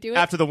just going to do it.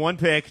 After the one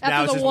pick, now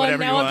After it's the just one,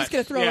 whatever you now want. I'm just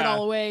going to throw it Yeah.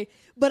 all away.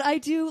 But I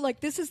do like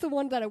this is the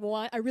one that I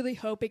want. I really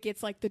hope it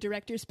gets like the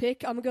director's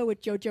pick. I'm gonna go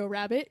with Jojo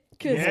Rabbit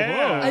because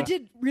Yeah. I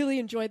did really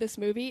enjoy this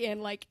movie,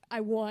 and like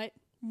I want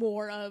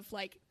more of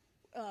like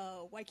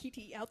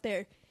Waikiki out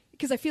there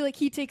because I feel like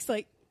he takes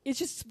like it's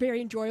just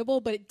very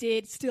enjoyable, but it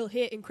did still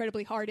hit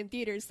incredibly hard in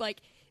theaters. Like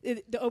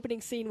the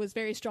opening scene was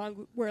very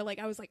strong, where like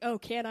I was like, oh,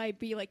 can I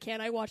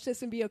watch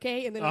this and be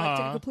okay? And then it like,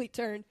 took a complete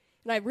turn,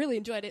 and I really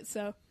enjoyed it.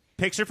 So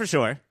Picture for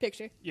sure.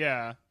 picture.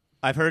 Yeah.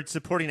 I've heard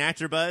supporting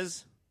actor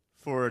buzz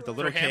for the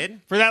little him?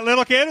 kid. For that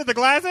little kid with the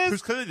glasses?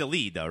 Who's clearly the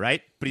lead, though,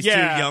 right? But he's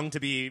Yeah. too young to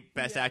be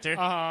best actor.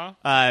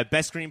 Uh-huh.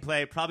 Best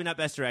screenplay, probably not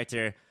best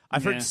director.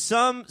 I've Yeah. heard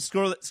some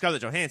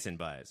Scarlett Johansson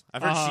buzz.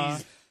 I've heard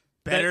she's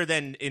better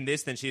than in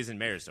this than she is in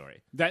Marriage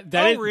Story.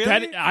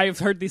 Really? I've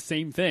heard the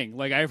same thing.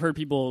 Like I've heard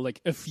people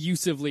like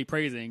effusively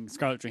praising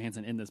Scarlett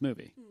Johansson in this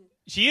movie.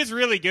 She is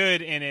really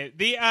good in it.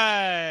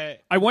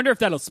 I wonder if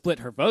that'll split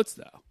her votes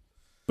though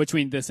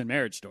between this and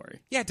Marriage Story.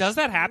 Yeah, does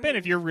that happen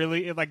if you're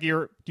really like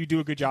you do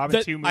a good job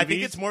in two movies? I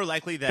think it's more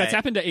likely that That's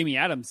happened to Amy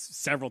Adams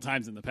several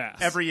times in the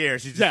past. every year.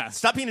 She's just,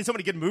 stop being in so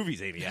many good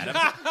movies, Amy Adams.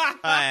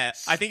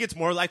 I think it's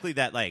more likely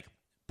that like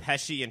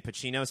Pesci and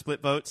Pacino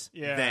split votes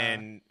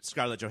than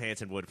Scarlett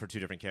Johansson would for two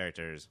different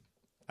characters.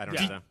 I don't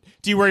know.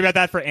 Do you worry about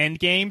that for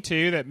Endgame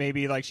too? That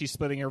maybe like she's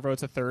splitting her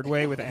votes a third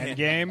way with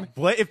Endgame?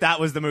 What if that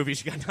was the movie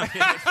she got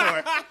nominated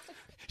for?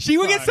 She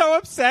would get so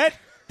upset.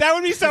 That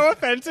would be so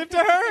offensive to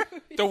her.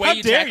 The way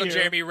you tackled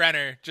Jeremy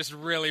Renner just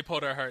really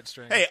pulled her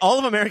heartstrings. Hey, all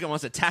of America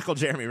wants to tackle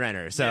Jeremy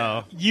Renner,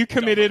 so you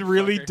committed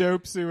really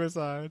dope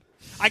suicide.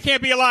 I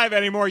can't be alive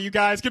anymore, you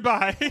guys.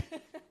 Goodbye.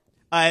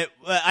 I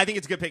think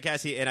it's a good pick,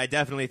 Cassie, and I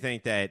definitely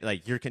think that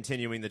like you're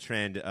continuing the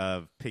trend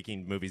of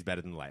picking movies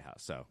better than The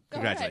Lighthouse. So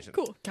congratulations.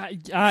 All right,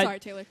 cool. Sorry,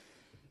 Taylor.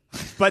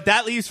 But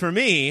that leaves for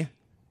me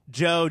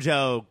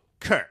Jojo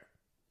Kerr.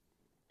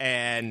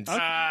 And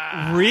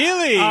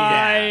really?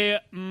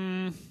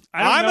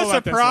 I'm a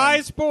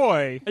surprise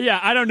boy. Yeah,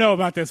 I don't know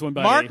about this one,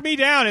 buddy. Mark me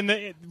down.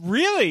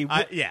 Really?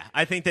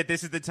 I think that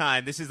this is the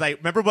time. This is like,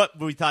 remember what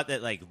we thought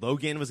that like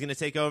Logan was going to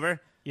take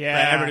over? Yeah.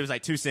 Like, everybody was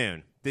like, too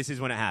soon. This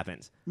is when it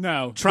happens.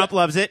 No. Trump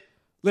loves it.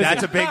 Listen.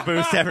 That's a big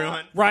boost,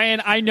 everyone.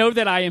 Ryan, I know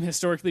that I am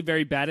historically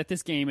very bad at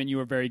this game, and you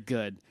are very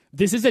good.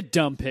 This is a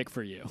dumb pick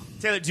for you.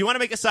 Taylor, do you want to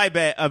make a side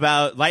bet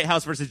about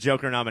Lighthouse versus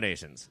Joker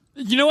nominations?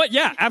 You know what?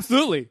 Yeah,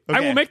 absolutely. Okay.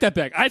 I will make that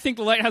bet. I think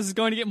The Lighthouse is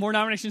going to get more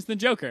nominations than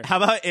Joker. How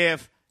about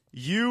if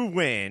you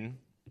win,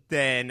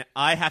 then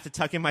I have to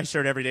tuck in my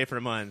shirt every day for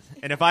a month.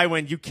 And if I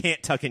win, you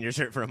can't tuck in your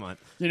shirt for a month.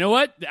 You know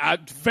what?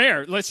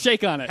 Fair. Let's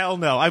shake on it. Hell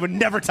no. I would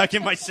never tuck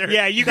in my shirt.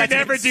 Yeah, you could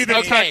never do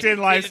the tucked in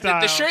lifestyle.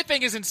 The shirt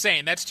thing is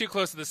insane. That's too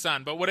close to the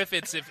sun. But what if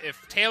it's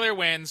if Taylor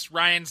wins,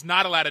 Ryan's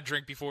not allowed to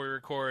drink before we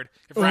record.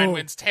 If Ryan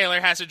wins,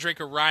 Taylor has to drink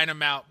a Ryan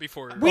amount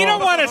before we record. We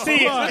don't want to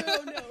see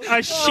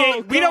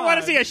we don't want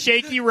to see a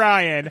shaky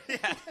Ryan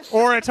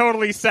or a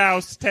totally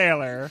soused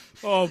Taylor.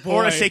 Oh boy.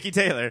 Or a shaky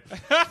Taylor.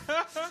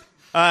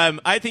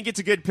 I think it's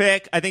a good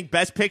pick. I think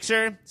Best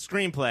Picture,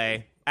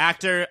 Screenplay,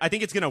 Actor. I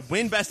think it's going to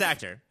win Best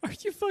Actor. Are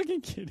you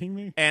fucking kidding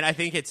me? And I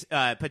think it's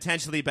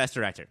potentially Best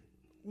Director.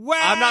 Wow.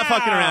 I'm not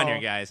fucking around here,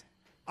 guys.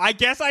 I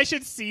guess I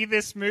should see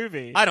this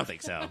movie. I don't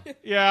think so.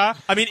 Yeah.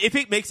 I mean, if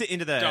it makes it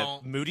into the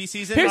Moody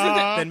season,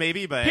 then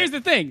maybe. But here's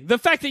the thing: the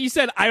fact that you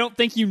said I don't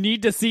think you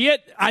need to see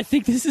it, I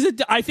think this is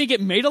I think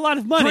it made a lot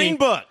of money. Green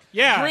Book.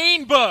 Yeah.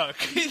 Green Book.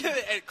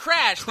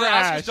 Crash. The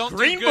Oscars don't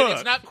Green do good. Book.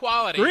 It's not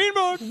quality. Green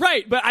Book.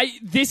 Right, but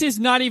this is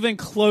not even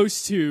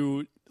close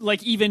to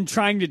like even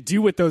trying to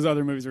do what those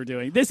other movies were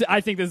doing.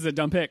 I think this is a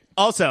dumb pick.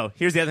 Also,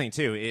 here's the other thing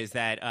too: is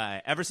that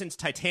ever since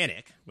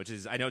Titanic, which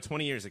is I know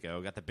 20 years ago,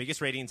 got the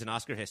biggest ratings in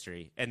Oscar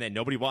history, and then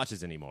nobody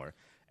watches anymore.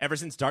 Ever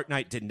since Dark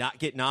Knight did not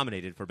get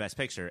nominated for Best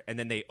Picture, and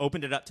then they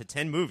opened it up to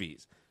 10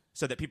 movies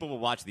so that people will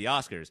watch the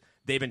Oscars.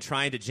 They've been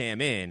trying to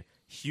jam in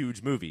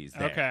huge movies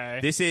there. Okay.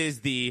 This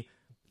is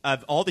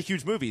of all the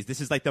huge movies,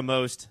 this is like the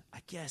most,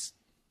 I guess,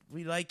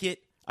 we like it.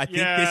 I think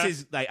this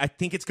is like I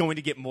think it's going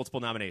to get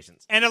multiple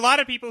nominations. And a lot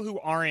of people who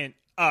aren't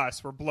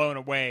us were blown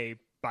away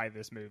by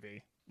this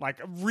movie. Like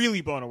really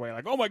blown away.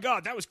 Like, oh my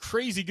God, that was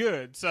crazy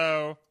good.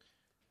 So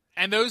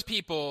and those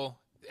people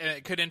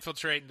could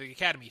infiltrate the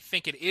Academy,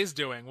 think it is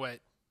doing what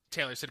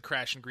Taylor said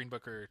Crash and Green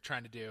Book are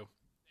trying to do.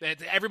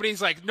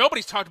 Everybody's like,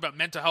 nobody's talked about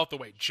mental health the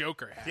way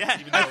Joker has. Yeah,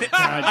 even though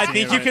I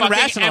think you can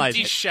rationalize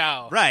empty it.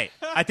 shell. Right.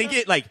 I think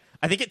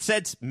it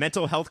sets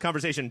mental health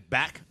conversation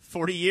back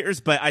 40 years,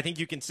 but I think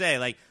you can say,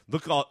 like,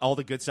 look at all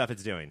the good stuff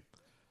it's doing.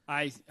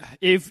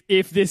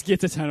 If this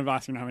gets a ton of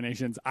Oscar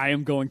nominations, I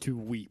am going to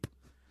weep.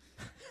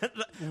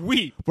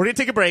 Weep. We're going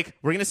to take a break.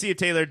 We're going to see if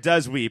Taylor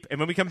does weep. And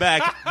when we come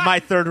back,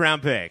 my third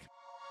round pick.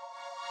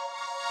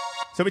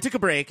 So we took a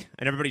break,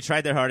 and everybody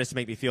tried their hardest to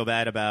make me feel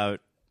bad about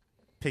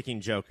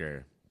picking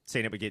Joker,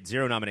 saying it would get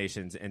 0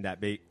 nominations, and that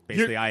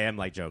basically I am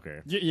like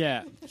Joker.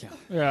 Yeah.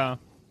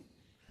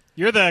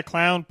 You're the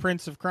clown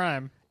prince of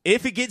crime.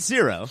 If it gets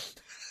 0...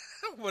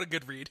 What a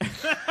good read.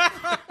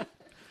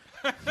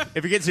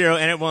 If it gets 0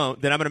 and it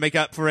won't, then I'm going to make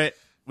up for it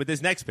with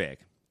this next pick,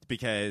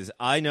 because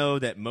I know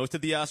that most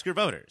of the Oscar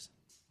voters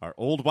are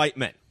old white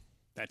men.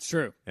 That's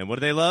true. And what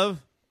do they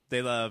love?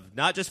 They love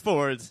not just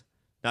Fords,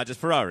 not just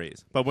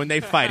Ferraris, but when they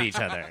fight each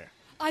other.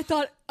 I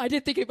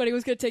didn't think anybody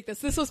was going to take this.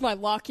 This was my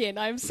lock-in.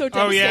 I'm so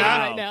devastated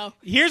right now.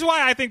 Here's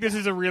why I think this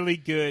is a really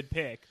good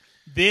pick.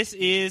 This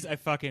is a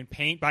fucking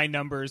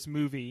paint-by-numbers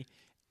movie,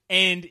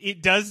 and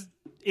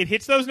it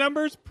hits those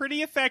numbers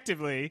pretty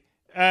effectively.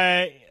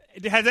 Has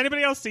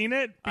anybody else seen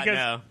it? Because I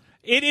know.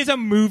 It is a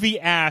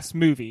movie-ass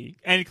movie.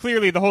 And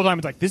clearly the whole time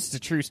it's like, this is a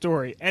true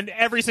story. And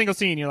every single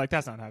scene you're like,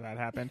 that's not how that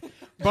happened.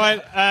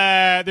 But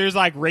there's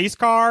like race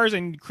cars,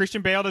 and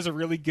Christian Bale does a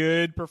really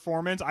good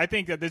performance. I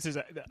think that this is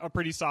a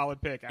pretty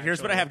solid pick, actually.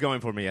 Here's what I have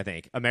going for me, I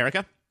think.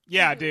 America.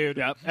 Yeah, dude.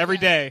 Yep. Every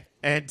day.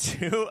 And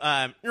 2, dude.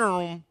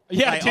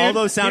 all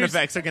those sound Here's-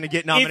 effects are going to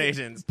get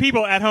nominations.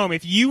 People at home,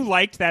 if you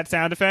liked that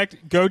sound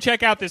effect, go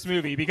check out this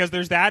movie because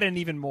there's that and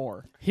even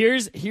more.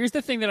 Here's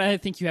the thing that I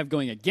think you have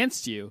going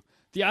against you.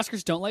 The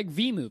Oscars don't like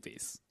V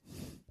movies.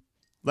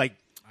 Like,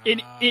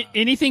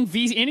 Anything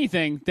V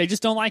anything, they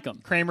just don't like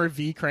them. Kramer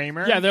v.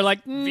 Kramer. Yeah, they're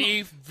like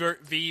V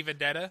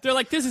Vendetta. they're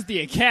like, this is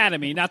the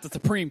Academy, not the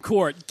Supreme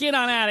Court. Get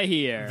on out of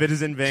here. Vid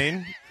is in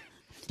vain.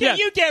 Yeah.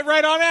 You get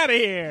right on out of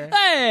here.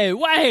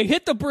 Hey,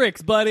 hit the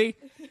bricks, buddy.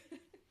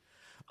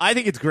 I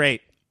think it's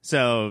great.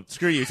 So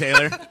screw you,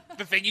 Taylor.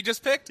 The thing you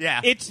just picked?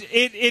 Yeah.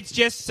 It's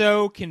just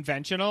so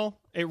conventional.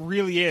 It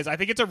really is. I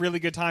think it's a really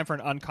good time for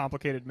an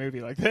uncomplicated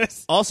movie like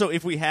this. Also,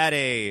 if we had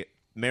a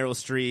Meryl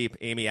Streep,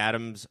 Amy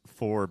Adams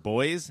for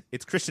boys,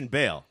 it's Christian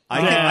Bale.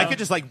 I could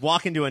just like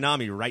walk into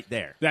Anami right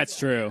there. That's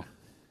true.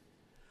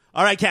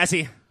 All right,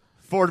 Cassie.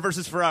 Ford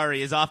versus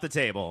Ferrari is off the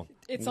table.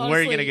 It's Where are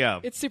you going to go?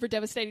 It's super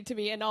devastating to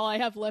me, and all I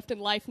have left in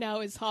life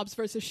now is Hobbs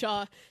versus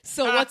Shaw.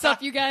 So what's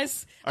up, you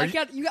guys?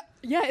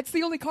 Yeah, it's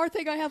the only car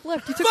thing I have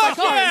left. You took my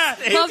car. yeah!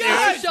 Hobbs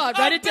versus Shaw.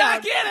 Write it down.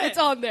 back in it! It's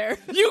on there.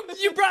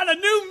 You brought a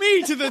new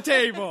me to the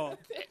table.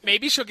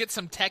 Maybe she'll get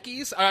some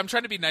techies. I'm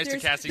trying to be nice to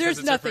Cassie because There's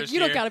it's her nothing. first You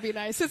year. don't got to be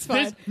nice. It's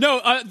fine.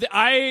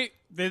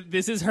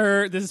 This is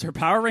her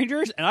Power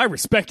Rangers, and I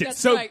respect it That's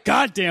so right.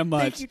 goddamn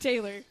much. Thank you,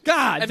 Taylor.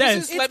 God, And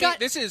that's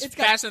this is it's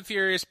got- Fast and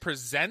Furious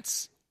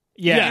Presents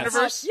Yeah.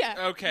 universe.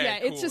 Yeah. Okay. Yeah,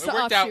 cool. it's just it an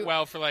worked out offshoot.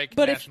 well for like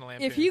But National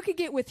Lampoon. if you could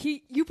get with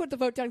you put the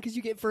vote down because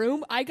you get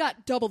Vroom. I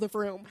got double the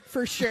Vroom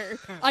for sure.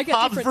 I got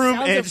Hobbs different Vroom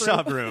sounds and of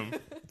Shaw Vroom.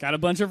 Vroom. got a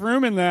bunch of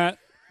room in that.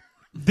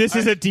 This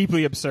is a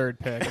deeply absurd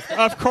pick.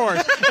 Of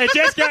course.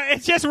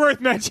 It's just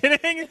worth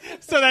mentioning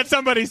so that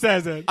somebody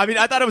says it. I mean,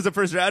 I thought it was a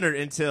first rounder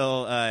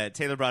until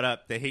Taylor brought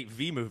up they hate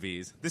V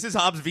movies. This is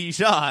Hobbs v.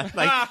 Shaw.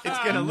 Like, it's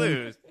going to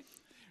lose.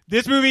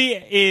 This movie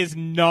is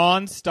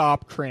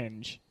non-stop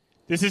cringe.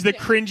 This is the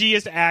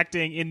cringiest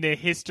acting in the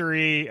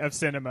history of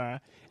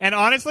cinema. And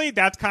honestly,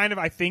 that's kind of,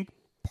 I think,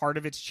 part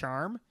of its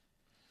charm.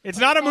 It's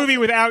not a movie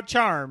without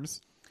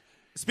charms.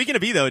 Speaking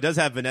of V, though, it does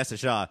have Vanessa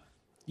Shaw,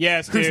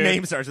 Yes, whose dude.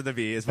 name starts with a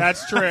V. Is what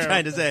That's true. I'm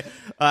trying to say.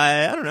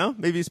 I don't know.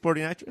 Maybe a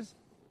sporting actress?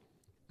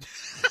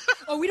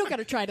 Oh, we don't got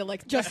to try to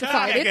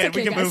justify it. Okay, It's good.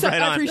 We okay, can guys. move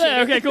right I on. appreciate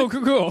Yeah, it. okay,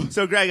 cool.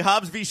 So, Greg,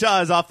 Hobbs v. Shaw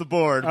is off the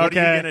board. What are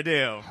you going to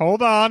do?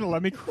 Hold on.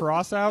 Let me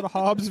cross out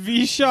Hobbs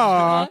v.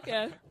 Shaw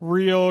Okay.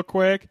 real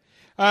quick.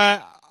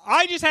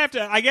 I just have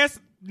to, I guess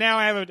now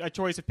I have a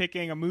choice of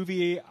picking a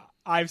movie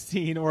I've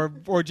seen or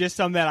just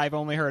some that I've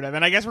only heard of.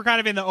 And I guess we're kind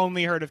of in the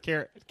only heard of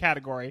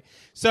category.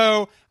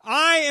 So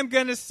I am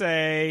going to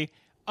say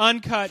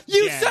Uncut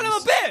You Gems. son of a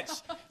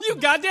bitch! You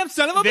goddamn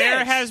son of a bitch!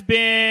 There has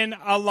been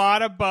a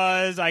lot of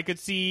buzz. I could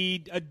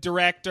see a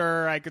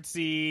director. I could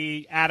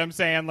see Adam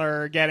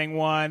Sandler getting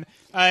one.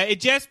 It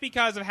just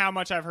because of how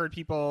much I've heard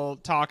people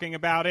talking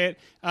about it.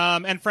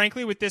 And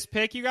frankly, with this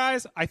pick, you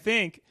guys, I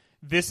think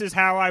this is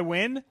how I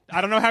win.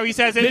 I don't know how he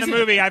says it in the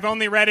movie. I've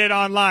only read it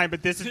online,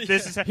 but this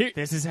is how here's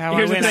I the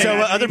win. thing. So, I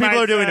what other think people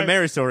he are doing might to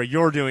Mary's story,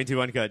 you're doing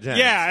to Uncut Gems.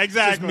 Yeah,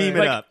 exactly. Just meme it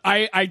like, up.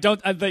 I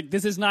don't like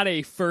this is not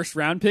a first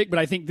round pick, but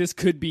I think this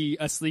could be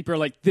a sleeper.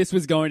 Like this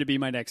was going to be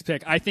my next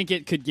pick. I think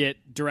it could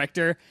get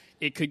director,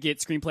 it could get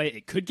screenplay,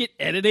 it could get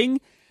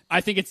editing.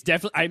 I think it's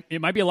definitely it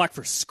might be a lock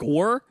for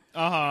score.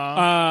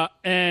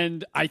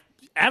 And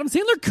Adam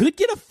Sandler could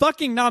get a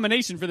fucking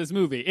nomination for this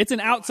movie. It's an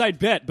outside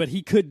bet, but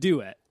he could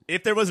do it.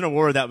 If there was an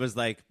award that was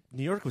like,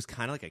 New York was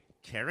kind of like a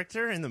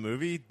character in the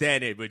movie,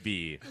 then it would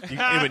be,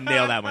 it would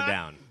nail that one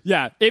down.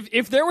 Yeah,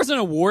 if there was an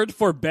award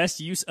for best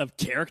use of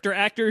character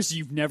actors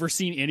you've never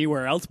seen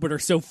anywhere else but are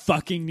so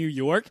fucking New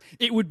York,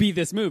 it would be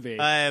this movie.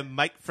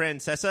 Mike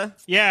Francesa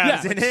Yeah,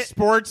 is in it.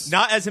 sports.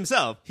 Not as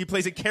himself. He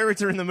plays a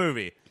character in the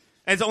movie.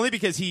 And it's only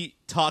because he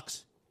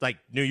talks like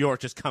New York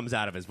just comes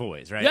out of his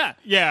voice, right? yeah,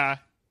 Yeah.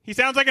 He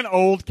sounds like an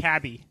old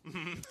cabbie.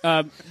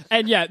 and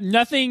yeah,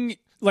 nothing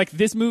like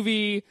this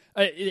movie.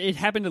 It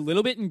happened a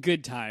little bit in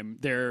Good Time.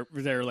 Their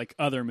like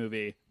other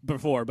movie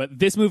before, but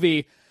this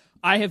movie,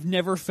 I have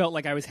never felt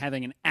like I was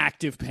having an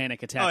active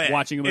panic attack Oh, yeah.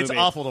 watching a movie. It's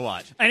awful to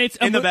watch. And it's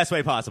in the best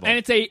way possible. And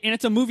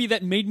it's a movie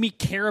that made me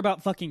care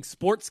about fucking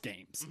sports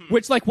games.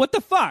 Which, like, what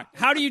the fuck?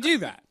 How do you do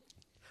that?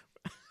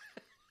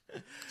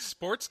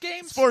 Sports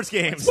games? Sports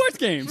games. Sports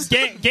games.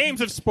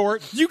 Games of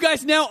sport. You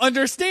guys now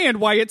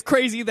understand why it's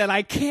crazy that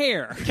I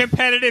care.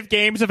 Competitive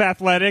games of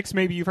athletics.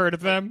 Maybe you've heard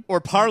of them.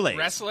 Or parlays.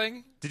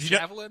 Wrestling? Did you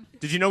Javelin?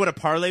 Did you know what a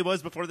parlay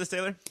was before this,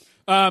 Taylor?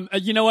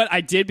 You know what?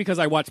 I did because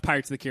I watched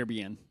Pirates of the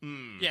Caribbean.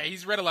 Yeah,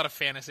 he's read a lot of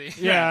fantasy.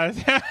 Yeah.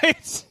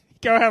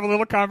 Go have a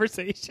little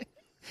conversation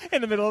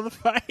in the middle of the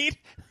fight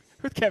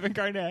with Kevin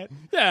Garnett.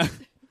 Yeah.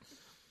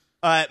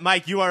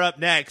 Mike, you are up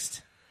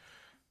next.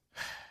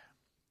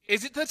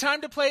 Is it the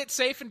time to play it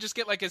safe and just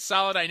get like a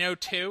solid I know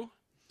 2?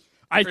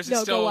 I Or is it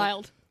No, still go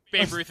wild.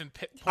 Babe Ruth and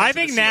I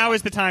think now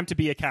is the time to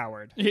be a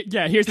coward.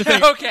 Yeah, here's the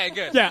thing. Okay,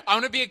 good. Yeah. I'm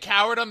going to be a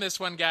coward on this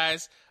one,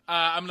 guys.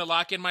 I'm going to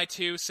lock in my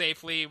 2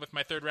 safely with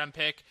my third round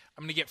pick.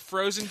 I'm going to get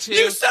Frozen 2,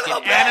 You son of get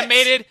a bitch!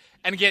 animated,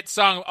 and get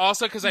song.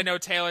 Also, because I know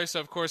Taylor, so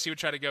of course he would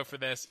try to go for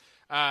this.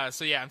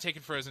 So yeah, I'm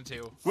taking Frozen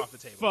 2 off the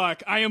table.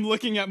 Fuck, I am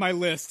looking at my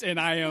list, and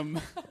I am...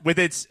 With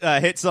its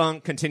hit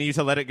song, Continue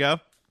to Let It Go.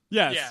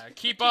 Yes. Yeah,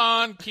 keep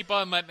on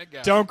letting it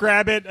go. Don't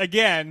grab it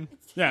again.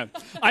 Yeah.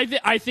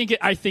 I think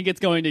it's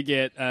going to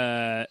get...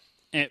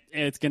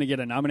 it's going to get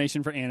a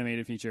nomination for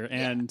animated feature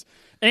and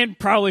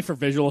probably for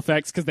visual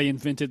effects because they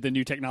invented the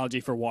new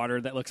technology for water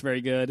that looks very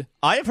good.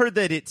 I have heard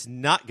that it's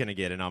not going to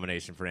get a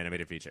nomination for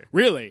animated feature.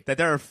 Really? That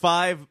there are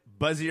 5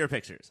 buzzier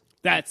pictures.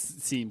 That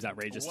seems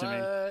outrageous to me.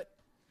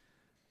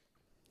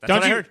 That's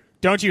what I heard.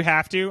 Don't you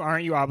have to?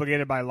 Aren't you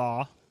obligated by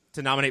law?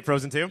 To nominate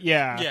Frozen 2?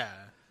 Yeah. Yeah.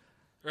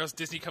 Or else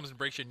Disney comes and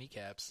breaks your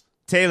kneecaps.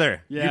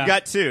 Taylor, Yeah. you've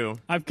got 2.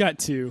 I've got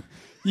 2.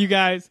 You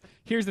guys,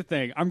 here's the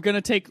thing. I'm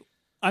gonna take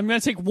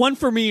one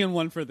for me and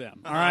one for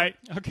them. All right.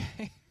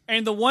 Okay.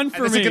 And the one for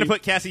And this me, is going to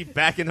put Cassie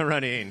back in the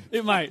running.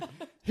 it might.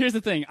 Here's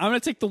the thing. I'm gonna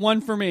take the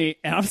one for me,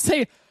 and I'm gonna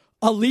say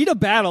Alita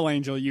Battle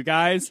Angel. You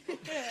guys,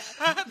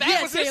 That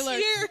was this Taylor.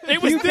 year.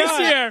 it was this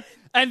year.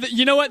 And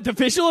you know what? The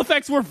visual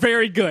effects were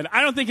very good.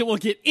 I don't think it will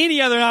get any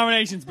other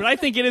nominations, but I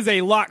think it is a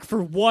lock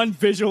for one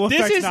visual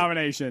effects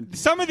nomination.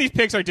 Some of these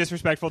picks are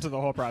disrespectful to the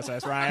whole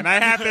process, Ryan.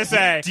 I have to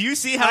say. Do you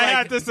see how I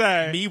have to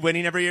say. me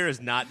winning every year is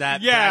not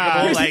that Yeah.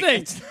 braggable? Here's Like,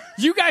 the thing.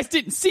 You guys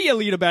didn't see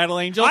Alita Battle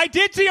Angel. I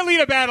did see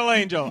Alita Battle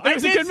Angel. It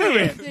was a good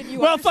movie. Did you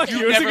Well, understand? fuck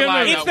you. It was a Never good lied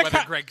movie. about the whether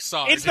ki- Greg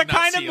saw. It's Did the not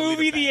kind of see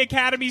movie Alita the Battle.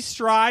 Academy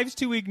strives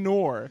to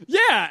ignore.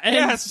 Yeah. And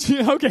Yes.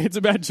 Okay, it's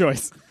a bad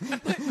choice. Now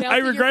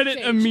I that regret you're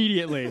it changed.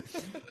 immediately.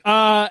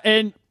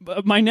 And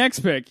my next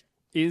pick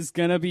is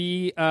gonna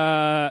be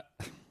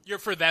Your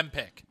for them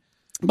pick.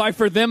 my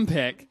for them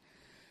pick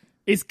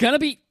is gonna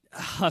be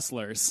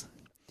Hustlers.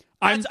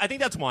 I think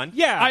that's one.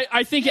 Yeah.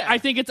 I think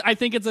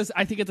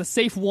it's a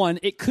safe one.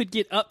 It could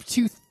get up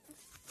to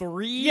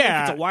 3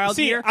 yeah. if it's a wild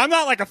See, year. I'm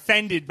not like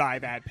offended by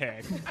that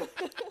pick.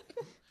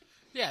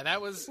 Yeah,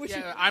 that was.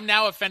 Yeah, I'm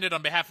now offended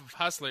on behalf of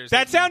Hustlers.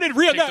 That sounded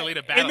real. Picked No, Alita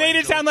it Battle made it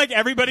Angel. sound like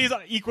everybody's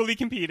equally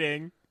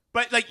competing.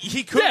 But like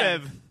he could Yeah.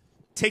 have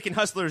taken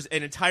Hustlers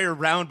an entire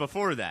round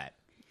before that.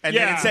 And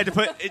then Yeah. instead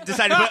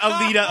decided to put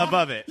Alita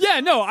above it.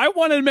 Yeah, no, I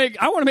want to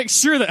make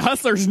sure that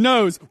Hustlers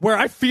knows where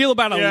I feel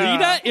about Yeah.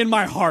 Alita in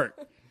my heart.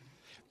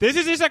 This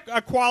is just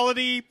a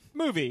quality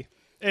movie.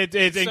 It's so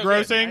good. I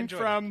engrossing enjoyed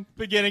from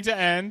beginning to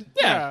end.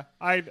 Yeah.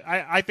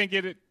 I think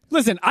it.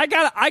 Listen, I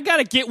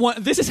gotta get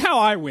one. This is how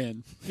I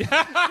win.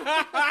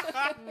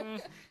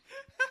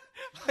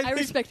 I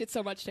respect it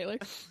so much, Taylor.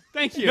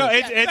 Thank you. No,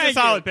 it's a Thank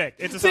solid you. pick.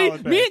 It's a See,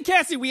 solid pick. me and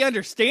Cassie, we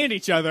understand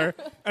each other,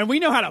 and we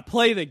know how to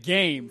play the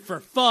game for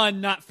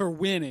fun, not for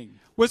winning.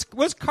 Was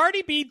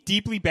Cardi B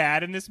deeply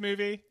bad in this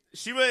movie?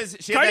 She had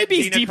Cardi that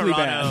B's Gina deeply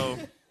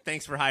Carano,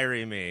 thanks for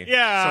hiring me.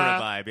 Yeah. Sort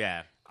of vibe,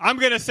 yeah. I'm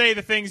gonna say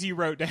the things you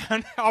wrote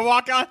down. I'll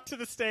walk onto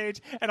the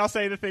stage and I'll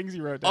say the things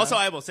you wrote down. Also,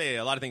 I will say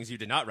a lot of things you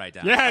did not write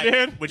down. Yeah,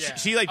 dude. Which Yeah.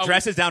 she Oh.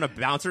 dresses down a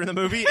bouncer in the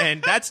movie,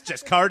 and that's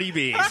just Cardi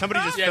B.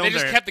 Somebody just Yeah, they filmed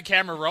just her. kept the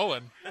camera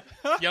rolling,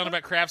 yelling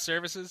about craft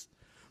services.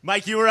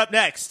 Mike, you were up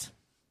next.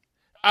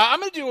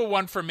 I'm gonna do a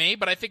one for me,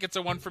 but I think it's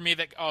a one for me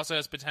that also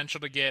has potential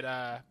to get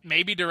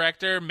maybe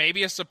director,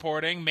 maybe a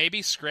supporting,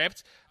 maybe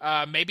script,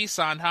 maybe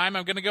Sondheim.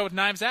 I'm gonna go with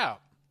Knives Out.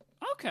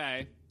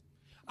 Okay.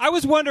 I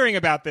was wondering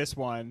about this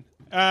one.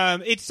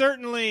 It's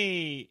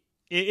certainly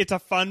it's a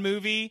fun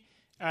movie,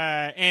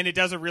 and it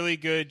does a really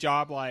good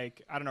job,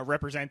 like I don't know,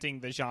 representing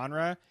the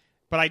genre.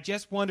 But I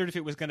just wondered if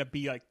it was going to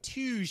be like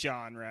too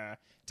genre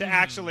to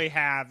actually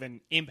have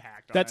an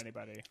impact on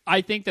anybody.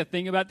 I think the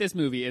thing about this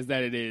movie is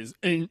that it is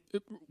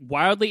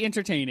wildly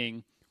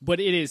entertaining, but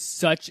it is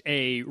such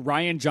a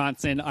Ryan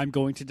Johnson, I'm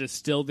going to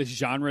distill this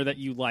genre that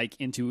you like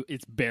into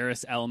its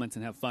barest elements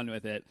and have fun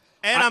with it.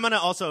 And I'm going to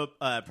also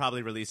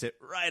probably release it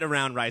right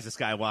around Rise of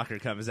Skywalker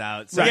comes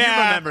out. So Right. you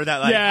Yeah. remember that,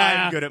 like,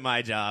 Yeah. I'm good at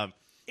my job.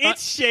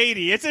 It's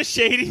shady. It's a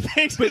shady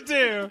thing to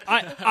do.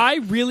 I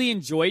really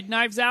enjoyed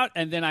Knives Out,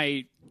 and then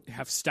I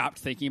have stopped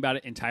thinking about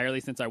it entirely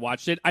since I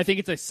watched it. I think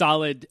it's a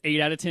solid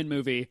 8 out of 10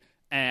 movie,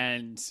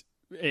 and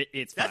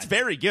it's fine. That's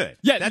very good.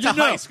 Yeah, that's you a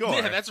know. high score.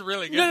 Yeah, that's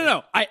really good.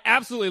 No. I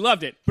absolutely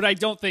loved it, but I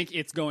don't think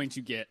it's going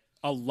to get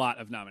a lot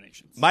of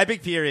nominations. My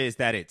big fear is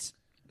that it's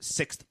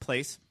 6th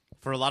place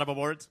for a lot of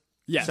awards.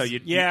 Yes. So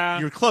Yeah.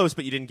 you're close,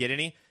 but you didn't get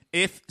any.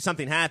 If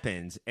something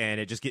happens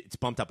and it just gets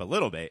bumped up a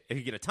little bit, it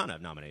could get a ton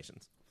of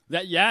nominations.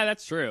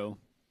 That's true.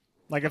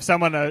 Like if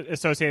someone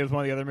associated with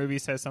one of the other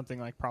movies says something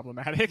like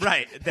problematic,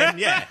 Right. Then,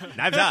 yeah,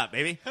 Knives Out,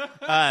 baby.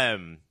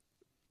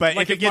 But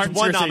Like if it if gets Martin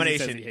one Scorsese says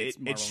nomination, he hates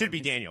it Marvel should be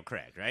movies. Daniel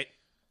Craig, right?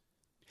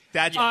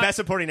 That's Best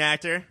Supporting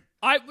Actor.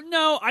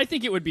 I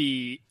think it would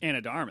be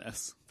Anna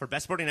Darmus. For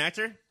Best Supporting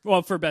Actor?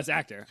 Well, for Best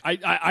Actor.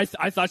 I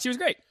thought she was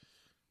great.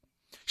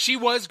 She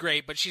was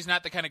great, but she's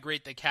not the kind of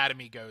great the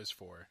Academy goes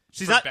for.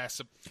 She's for not-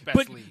 best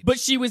But lead.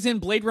 she was in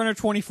Blade Runner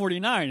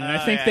 2049, and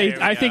I think yeah, they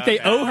here we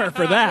go. owe her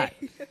for that.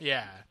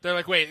 Yeah. They're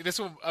like, wait, this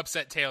will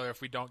upset Taylor if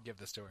we don't give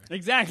this to her.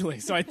 Exactly.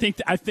 So I think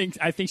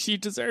she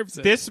deserves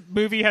it. This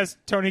movie has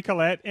Toni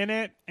Collette in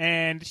it,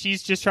 and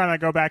she's just trying to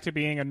go back to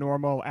being a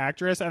normal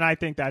actress, and I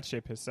think that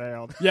ship has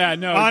sailed. Yeah,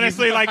 no.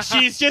 Honestly, like,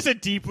 she's just a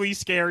deeply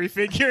scary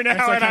figure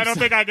now, like, and I don't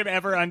think I can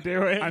ever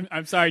undo it.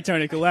 I'm sorry,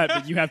 Toni Collette,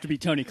 but you have to be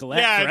Toni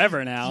Collette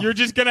forever now. You're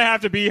just gonna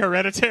have to be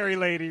Hereditary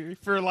lady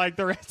for like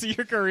the rest of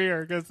your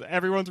career because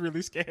everyone's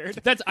really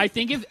scared. I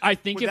think if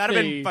Would that have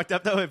been fucked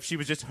up though if she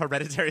was just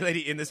Hereditary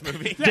lady in this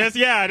movie?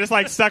 Just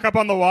like stuck up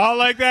on the wall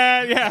like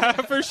that. Yeah,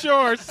 for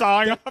sure.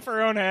 Sawing off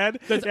her own head.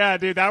 Yeah,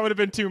 dude, that would have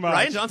been too much.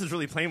 Ryan Johnson's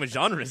really playing with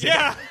genres.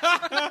 Yeah.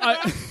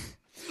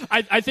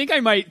 I think I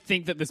might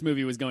think that this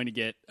movie was going to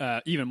get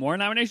even more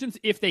nominations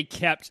if they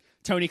kept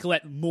Toni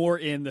Collette more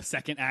in the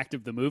second act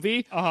of the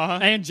movie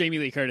and Jamie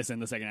Lee Curtis in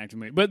the second act of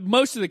the movie. But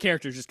most of the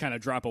characters just kind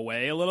of drop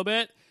away a little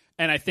bit,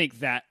 and I think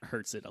that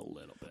hurts it a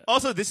little bit.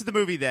 Also, this is the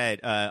movie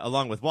that,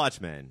 along with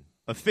Watchmen,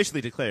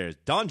 officially declares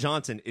Don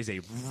Johnson is a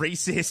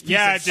racist piece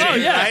of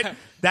shit, right?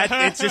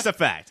 It's just a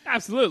fact.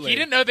 Absolutely. He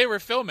didn't know they were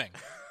filming.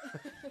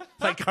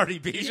 Like Cardi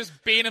B. He's just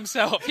being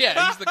himself.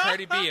 Yeah, he's the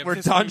Cardi B of Where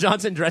this Don movie.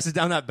 Johnson dresses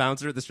down that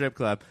bouncer at the strip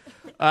club.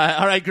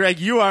 All right, Greg,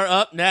 you are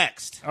up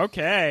next.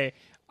 Okay.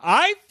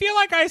 I feel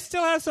like I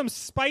still have some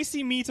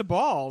spicy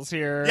meatballs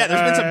here. Yeah,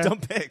 there's been some dumb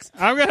picks.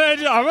 I'm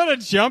gonna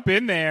jump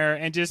in there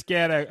and just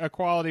get a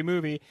quality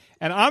movie,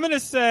 and I'm gonna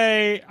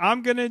say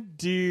I'm gonna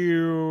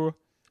do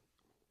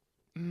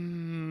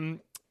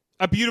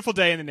A Beautiful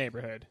Day in the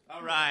Neighborhood.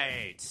 All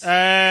right.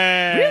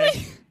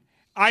 Really?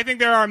 I think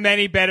there are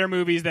many better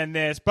movies than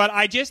this, but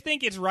I just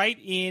think it's right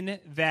in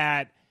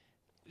that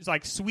it's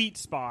like sweet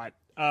spot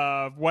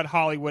of what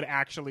Hollywood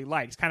actually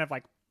likes. Kind of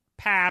like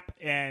pap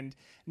and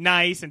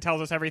nice and tells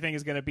us everything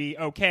is going to be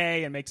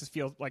okay and makes us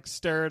feel like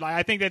stirred.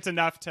 I think that's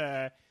enough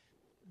to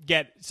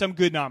get some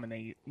good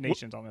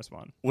nominations on this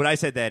one. When I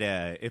said that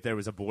if there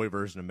was a boy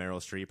version of Meryl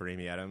Streep or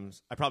Amy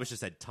Adams, I probably should have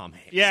said Tom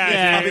Hanks.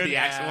 Yeah, Probably dude. the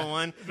actual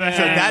one. Yeah.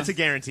 So that's a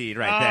guaranteed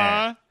right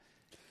there.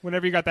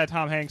 Whenever you got that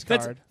Tom Hanks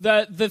card.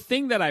 The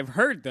thing that I've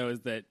heard though is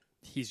that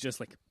he's just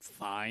like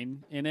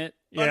fine in it.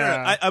 Oh, no,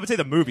 I would say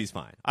the movie's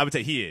fine. I would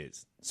say he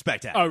is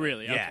spectacular. Oh,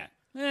 really? Yeah.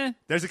 Okay.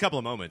 There's a couple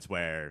of moments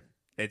where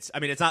it's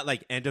not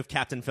like End of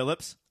Captain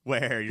Phillips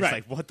where you're just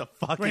like, what the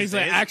fuck Where is he's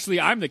this? like, actually,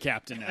 I'm the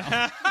captain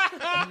now.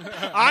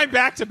 I'm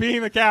back to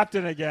being the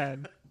captain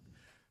again.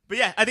 But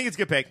yeah, I think it's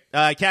a good pick.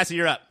 Cassie,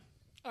 you're up.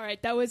 All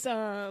right, that was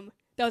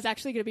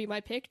actually going to be my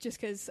pick just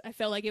because I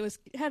felt like it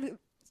had a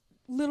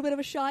little bit of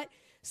a shot.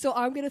 So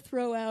I'm going to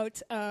throw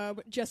out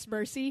Just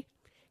Mercy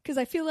because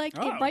I feel like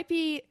it might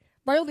be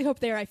my only hope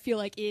there. I feel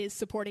like is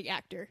supporting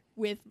actor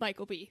with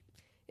Michael B.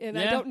 And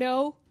I don't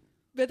know,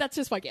 but that's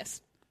just my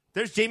guess.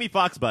 There's Jamie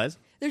Foxx buzz.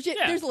 There's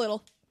a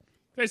little.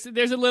 There's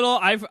a little.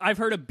 I've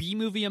heard a B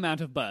movie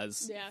amount of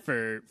buzz Yeah.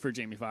 for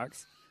Jamie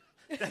Foxx.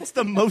 That's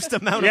the most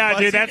amount of Yeah, buzz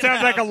dude, you that can sounds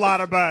have. like a lot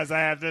of buzz, I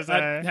have to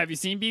say. Have you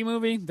seen B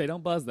movie? They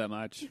don't buzz that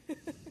much.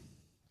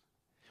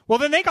 Well,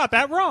 then they got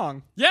that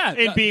wrong. Yeah,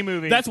 in B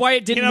movie. That's why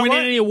it didn't You know win what?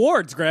 any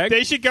awards, Greg.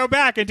 They should go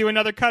back and do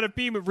another cut of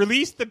B movie.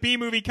 Release the B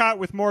movie cut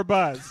with more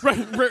buzz.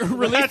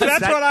 Release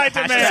That's what I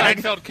demand.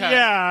 Seinfeld cut.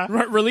 Yeah.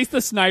 release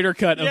the Snyder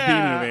cut of B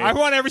movie. I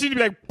want everything to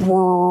be like,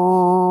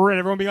 brrr, and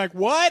everyone be like,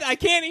 what? I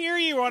can't hear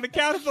you on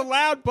account of the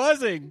loud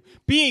buzzing.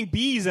 Being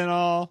bees and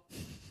all.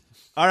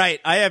 All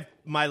right, I have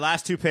my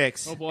last two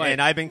picks. Oh, boy.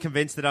 And I've been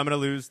convinced that I'm going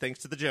to lose thanks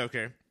to the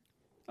Joker,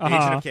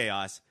 Agent of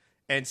Chaos.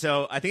 And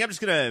so I think I'm just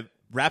going to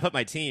wrap up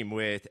my team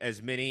with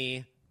as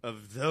many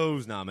of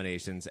those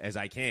nominations as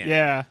I can.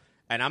 Yeah.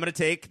 And I'm going to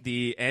take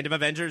the end of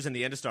Avengers and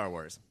the end of Star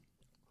Wars.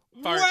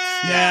 Farts.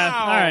 Yeah.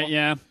 All right.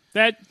 Yeah.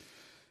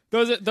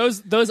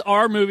 Those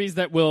are movies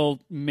that will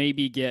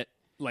maybe get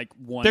like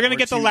one. They're going to or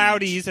get the two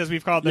loudies, each. as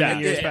we've called them in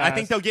years I past.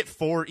 think they'll get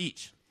 4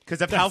 each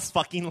because of how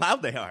fucking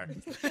loud they are.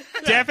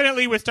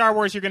 Definitely with Star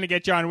Wars, you're going to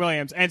get John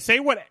Williams. And say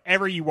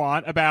whatever you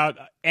want about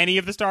any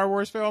of the Star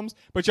Wars films,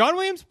 but John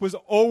Williams was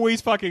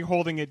always fucking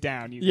holding it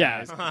down, you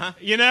Yeah. guys.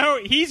 You know,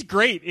 he's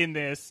great in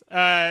this,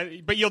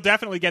 but you'll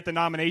definitely get the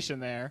nomination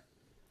there.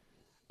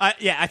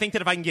 I think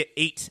that if I can get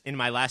 8 in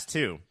my last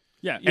 2.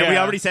 Yeah. And we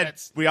already said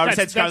that's Scarlett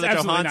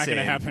absolutely not gonna Johansson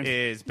happen.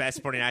 is Best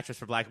Supporting Actress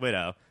for Black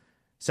Widow.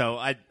 So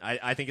I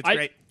think it's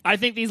great. I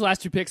think these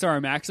last two picks are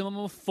a maximum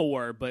of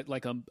 4, but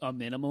like a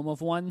minimum of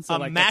 1. So A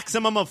like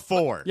maximum of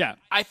 4. Yeah.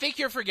 I think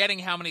you're forgetting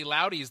how many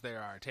loudies there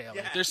are, Taylor.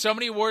 There's so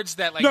many awards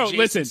that like No, Jason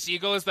listen.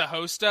 Segel is the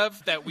host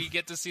of that we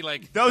get to see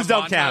like Those a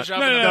don't montage count. of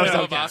No, in no, the no, middle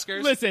those of don't count.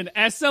 Oscars. Listen,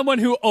 as someone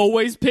who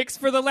always picks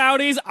for the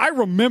loudies, I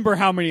remember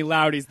how many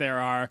loudies there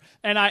are,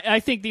 and I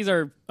think these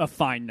are a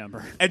fine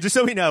number. And just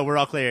so we know, we're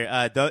all clear.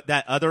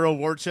 That other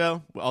award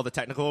show, all the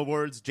technical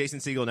awards, Jason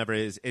Segel never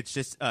is. It's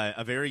just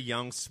a very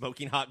young,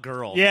 smoking hot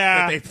girl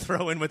that they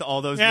throw in with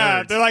all those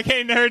Yeah, nerds. they're like,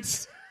 hey,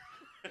 nerds.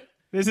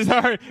 This is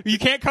you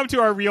can't come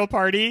to our real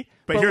party.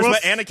 but here's we'll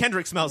what Anna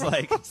Kendrick smells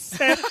like. we'll They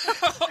send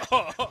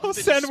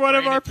just one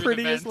of spraying our it through the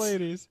prettiest vents.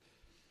 ladies.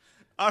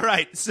 All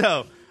right,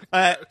 so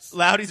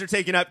loudies are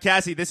taken up.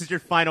 Cassie, this is your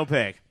final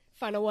pick.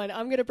 Final one.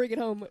 I'm gonna bring it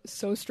home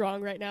so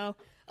strong right now.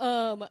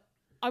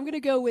 I'm going to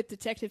go with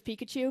Detective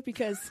Pikachu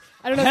because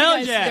I don't know Hell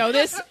if you guys yeah. know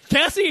this.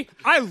 Cassie,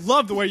 I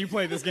love the way you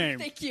play this game.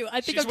 Thank you.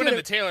 I think She's I'm winning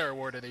doing the Taylor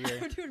Award of the year.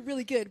 we're doing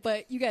really good,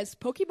 but you guys,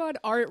 Pokemon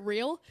aren't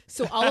real,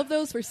 so all of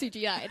those were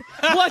CGI'd.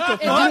 What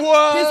the And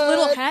fuck? his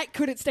little hat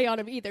couldn't stay on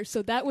him either,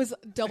 so that was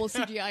double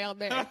CGI on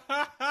there.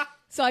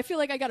 So I feel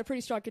like I got a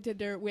pretty strong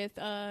contender with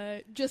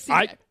just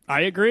CGI.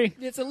 I agree.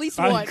 It's at least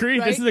one. I agree.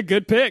 Right? This is a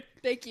good pick.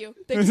 Thank you.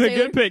 This Thank is you, a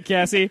Taylor. good pick,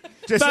 Cassie.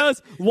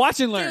 Fellas, watch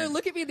and Taylor, learn.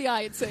 look at me in the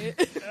eye and say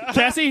it.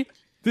 Cassie,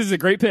 this is a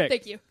great pick.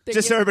 Thank you. Thank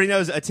Just you. so everybody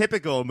knows, a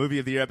typical movie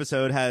of the year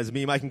episode has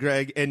me, Mike, and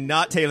Greg, and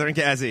not Taylor and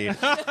Cassie.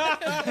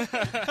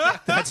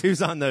 That's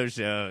who's on those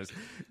shows.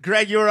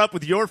 Greg, you're up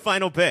with your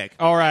final pick.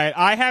 All right,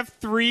 I have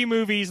 3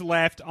 movies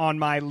left on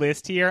my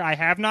list here. I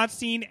have not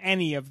seen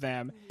any of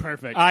them.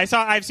 Perfect.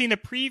 I've seen the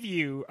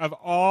preview of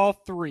all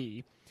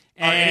 3.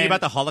 Are any And,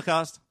 about the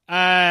Holocaust?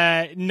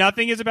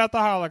 nothing is about the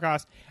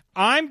Holocaust.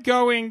 I'm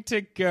going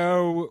to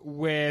go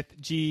with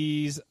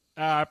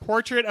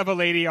Portrait of a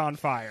Lady on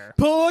Fire.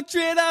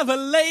 Portrait of a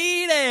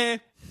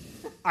Lady.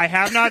 I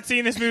have not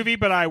seen this movie,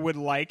 but I would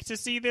like to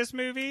see this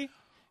movie.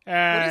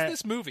 What is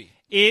this movie?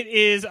 It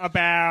is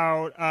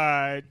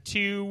about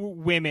 2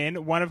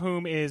 women, one of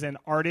whom is an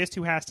artist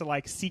who has to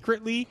like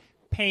secretly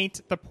paint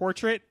the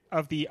portrait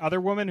of the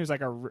other woman, who's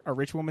like a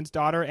rich woman's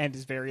daughter, and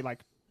is very like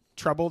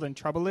troubled and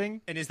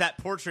troubling. And is that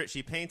portrait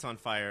she paints on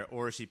fire,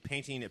 or is she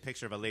painting a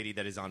picture of a lady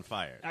that is on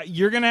fire?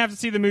 You're gonna have to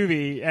see the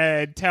movie,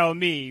 tell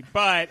me,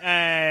 but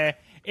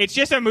it's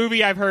just a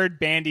movie I've heard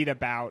bandied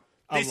about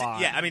a lot.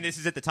 Yeah, I mean, this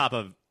is at the top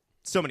of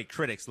so many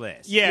critics'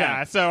 lists.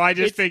 Yeah, so I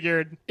just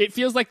figured. It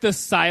feels like the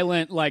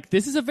silent, like,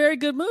 this is a very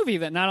good movie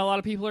that not a lot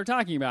of people are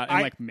talking about.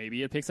 And, like,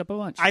 maybe it picks up a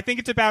bunch. I think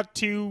it's about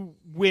 2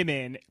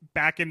 women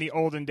back in the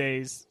olden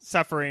days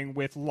suffering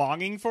with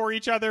longing for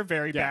each other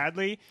very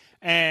badly.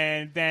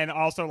 And then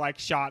also, like,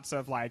 shots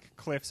of, like,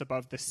 cliffs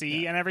above the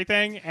sea and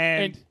everything.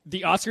 And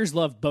the Oscars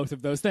love both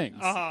of those things.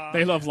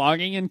 They love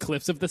longing and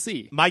cliffs of the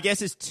sea. My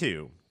guess is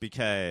 2,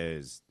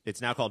 because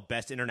it's now called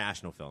Best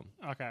International Film.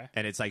 Okay.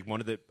 And it's like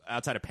one of the,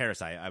 outside of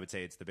Parasite, I would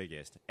say it's the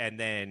biggest. And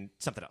then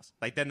something else.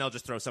 Like, then they'll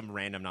just throw some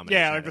random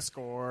nomination. Yeah, at like it. the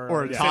score.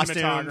 Or the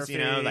costumes, you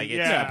know, cinematography. like it's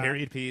yeah. a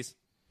period piece.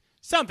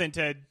 Something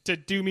to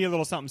do me a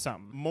little something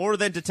something. More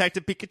than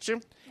Detective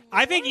Pikachu,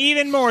 I think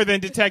even more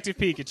than Detective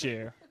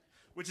Pikachu.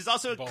 which is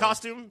also a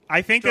costume.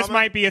 I think this drama.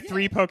 might be a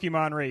 3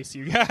 Pokemon race,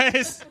 you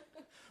guys.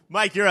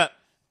 Mike, you're up.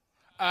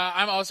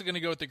 I'm also going to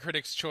go with the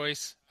Critics'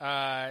 Choice,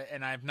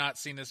 and I've not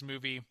seen this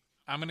movie.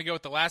 I'm going to go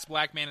with The Last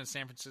Black Man in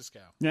San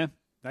Francisco. Yeah,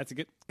 that's a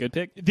good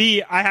pick.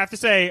 I have to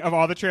say, of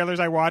all the trailers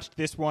I watched,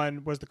 this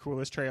one was the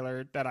coolest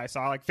trailer that I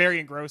saw. Like, very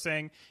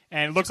engrossing,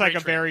 and it looks like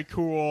a very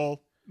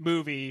cool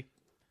movie.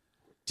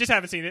 Just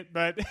haven't seen it,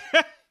 but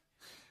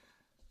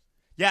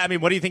Yeah, I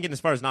mean, what are you thinking as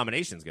far as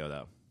nominations go,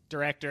 though?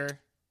 Director,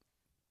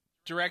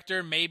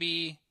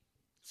 maybe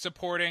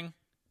supporting.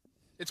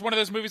 It's one of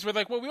those movies where,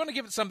 like, well, we want to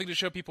give it something to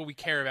show people we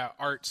care about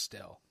art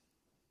still.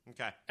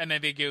 Okay. And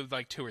then they give,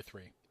 like, 2 or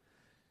 3.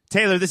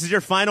 Taylor, this is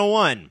your final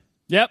one.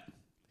 Yep.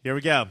 Here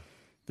we go.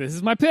 This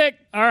is my pick.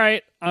 All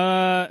right.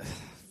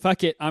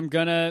 Fuck it. I'm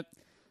gonna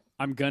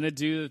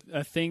do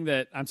a thing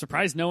that I'm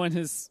surprised no one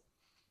has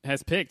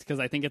picked, because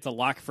I think it's a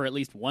lock for at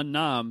least one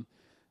nom.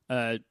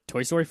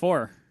 Toy Story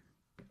 4.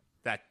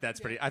 That's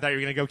pretty. I thought you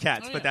were gonna go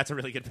Cats, but that's a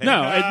really good pick.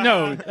 No,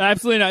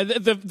 absolutely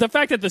not. The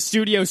fact that the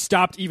studio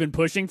stopped even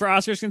pushing for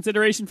Oscars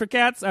consideration for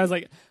Cats, I was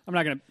like, I'm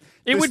not gonna.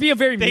 It would be a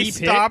very they me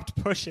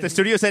stopped pushing. The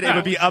studio said it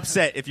would be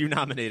upset if you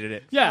nominated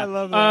it. pick. Yeah, I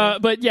love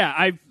that. But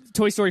yeah,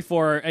 Toy Story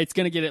 4. It's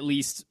gonna get at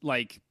least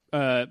like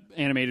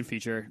animated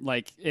feature.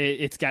 Like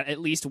it's got at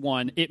least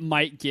one. It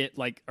might get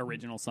like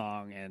original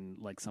song and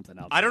like something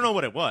else. I don't know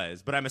what it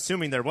was, but I'm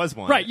assuming there was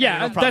one. Right, And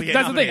yeah, it'll probably get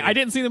that's the thing. nominated. I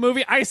didn't see the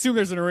movie. I assume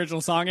there's an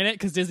original song in it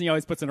because Disney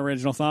always puts an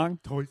original song.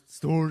 Toy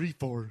Story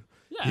 4.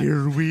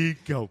 Here we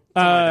go.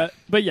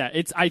 But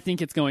yeah, I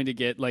think it's going to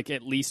get like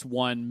at least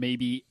one,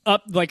 maybe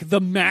up. Like the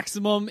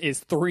maximum is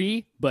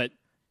 3, but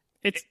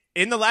it's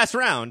In the last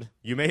round,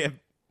 you may have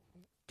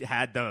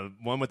had the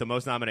one with the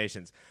most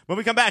nominations. When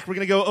we come back, we're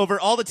going to go over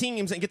all the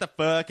teams and get the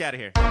fuck out of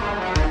here.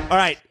 All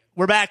right,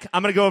 we're back.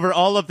 I'm going to go over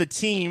all of the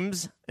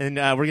teams, and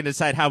we're going to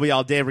decide how we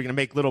all did. We're going to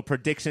make little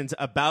predictions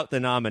about the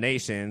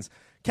nominations.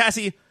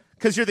 Cassie,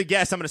 because you're the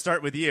guest, I'm going to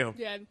start with you.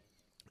 Yeah.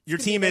 Your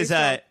team very is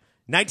strong.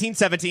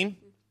 1917.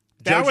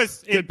 That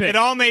was good pick. it.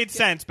 All made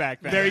sense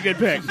back then. very good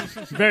pick.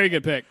 Very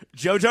good pick.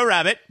 Jojo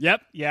Rabbit, Yep,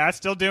 Yeah,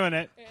 still doing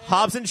it.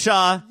 Hobbs and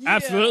Shaw,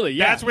 absolutely.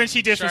 Yeah, That's when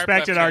she Sharp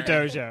disrespected left our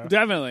turn. dojo.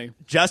 definitely.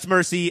 Just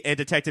Mercy, and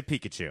Detective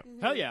Pikachu.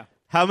 Hell yeah.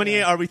 How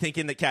many are we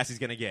thinking that Cassie's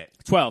going to get?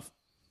 12.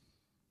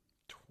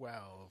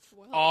 12.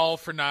 All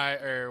for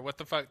or what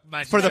the fuck?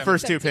 For the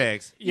first 2 17.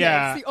 picks.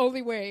 Yeah, It's the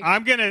only way.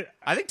 I'm gonna.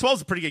 I think 12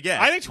 is a pretty good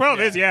guess. I think 12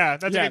 is. Yeah,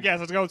 that's Yeah. a good guess.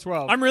 Let's go with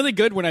 12. I'm really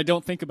good when I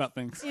don't think about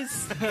things.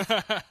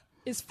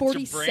 Is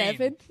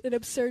 47 an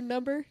absurd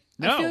number?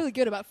 No. I feel really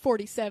good about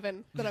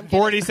 47 that I'm getting.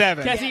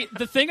 47. Cassie,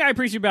 the thing I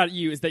appreciate about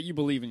you is that you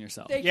believe in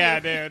yourself. Thank Yeah,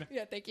 you. dude.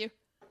 Yeah, thank you.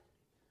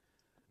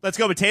 Let's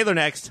go with Taylor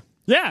next.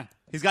 Yeah.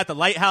 He's got The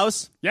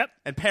Lighthouse Yep.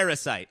 and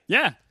Parasite.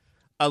 Yeah.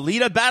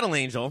 Alita Battle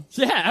Angel,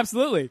 Yeah,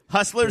 absolutely.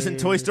 Hustlers, and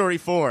Toy Story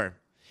 4.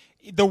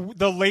 The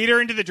later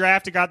into the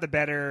draft it got, the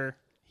better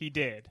he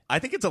did. I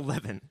think it's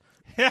 11.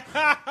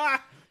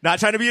 Not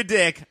trying to be a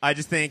dick. I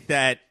just think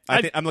that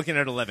I'm looking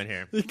at 11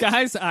 here.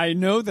 Guys, I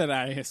know that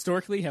I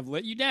historically have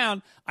let you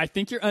down. I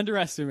think you're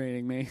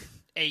underestimating me.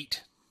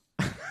 8.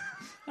 All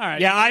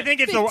right. Yeah, I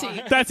think it's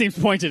That seems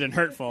pointed and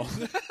hurtful.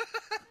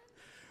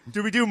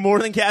 Do we do more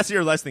than Cassie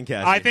or less than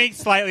Cassie? I think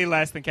slightly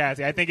less than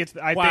Cassie. I think it's.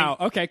 Wow.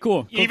 Think Okay.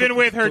 Cool. even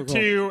with her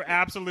two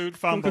absolute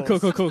fumbles,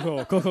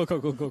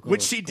 Cool.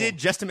 Which she did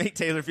just to make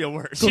Taylor feel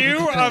worse.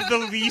 two of the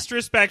least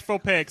respectful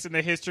picks in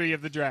the history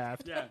of the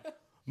draft. Yeah.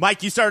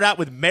 Mike, you started out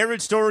with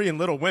Marriage Story and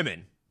Little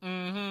Women.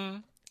 Mm-hmm.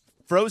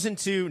 Frozen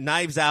 2,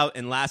 Knives Out,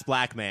 and Last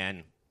Black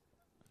Man.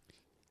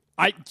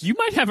 You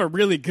might have a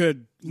really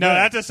good. No,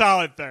 that's a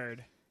solid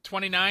third.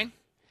 29.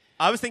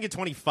 I was thinking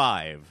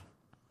 25.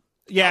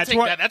 Yeah, I'll take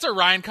that. That's a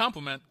Ryan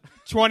compliment.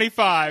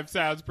 25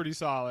 sounds pretty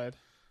solid.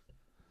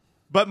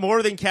 But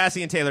more than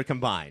Cassie and Taylor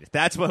combined.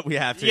 That's what we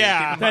have to keep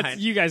in mind.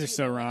 You guys are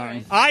so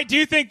wrong. I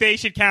do think they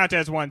should count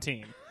as one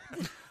team.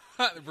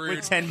 Rude.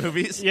 With 10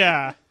 movies.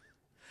 Yeah.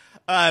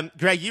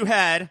 Greg, you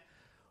had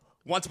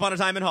Once Upon a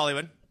Time in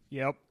Hollywood,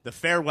 Yep. The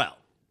Farewell,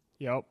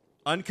 Yep.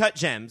 Uncut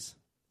Gems,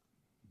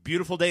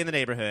 Beautiful Day in the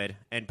Neighborhood,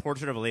 and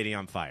Portrait of a Lady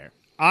on Fire.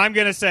 I'm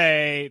going to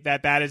say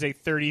that is a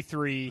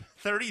 33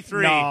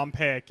 33. nom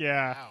pick.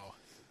 Yeah. Wow.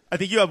 I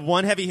think you have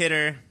one heavy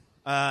hitter.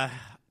 I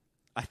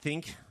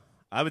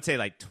would say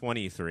like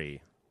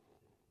 23.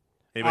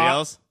 Anybody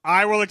else?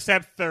 I will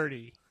accept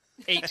 30.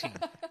 18.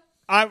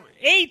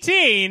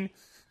 18?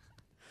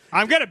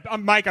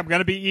 Mike, I'm going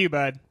to beat you,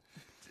 bud.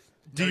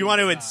 Do you want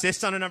to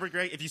insist on a number,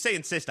 Greg? If you say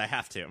insist, I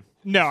have to.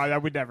 No, I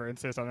would never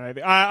insist on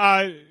anything.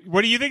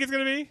 What do you think it's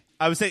going to be?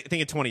 I was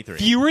thinking 23.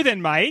 Fewer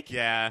than Mike?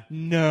 Yeah.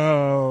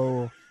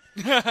 No.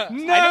 No. I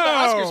know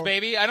the Oscars,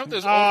 baby. I know what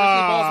those old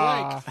rookie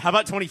balls like. How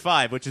about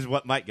 25, which is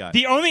what Mike got?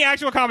 The only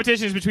actual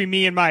competition is between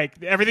me and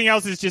Mike. Everything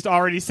else is just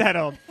already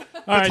settled. The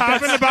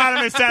top and the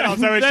bottom is settled.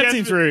 So it's That just,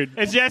 seems rude.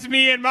 It's just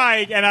me and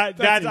Mike, and I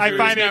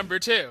find it. Number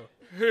 2?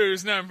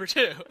 Who's number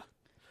 2?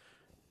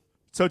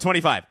 So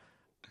 25.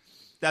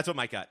 That's what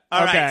Mike got.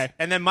 All Okay. right.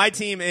 And then my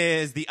team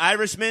is The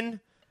Irishman,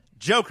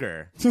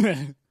 Joker,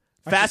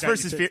 Fast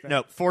versus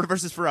Ford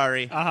versus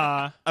Ferrari,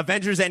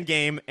 Avengers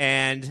Endgame,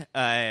 and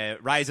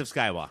Rise of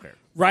Skywalker.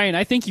 Ryan,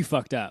 I think you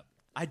fucked up.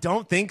 I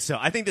don't think so.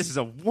 I think this is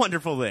a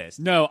wonderful list.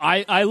 No,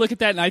 I look at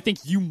that and I think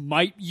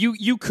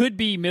you could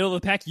be middle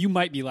of the pack. You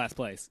might be last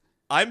place.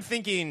 I'm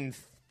thinking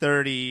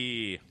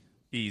 30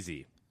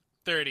 easy.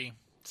 30.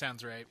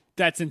 Sounds right.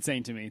 That's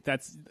insane to me.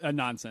 That's a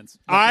nonsense.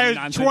 I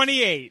Nonsense.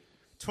 28.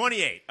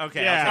 28.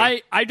 Okay. Yeah.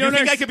 Okay. I don't You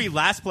think I underst- could be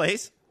last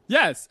place?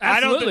 Yes,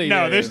 absolutely.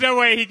 No, there's no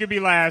way he could be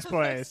last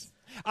place.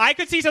 I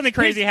could see something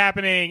crazy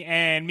happening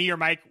and me or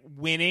Mike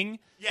winning.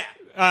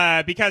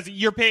 Yeah. Because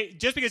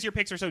because your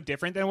picks are so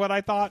different than what I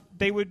thought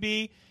they would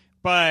be,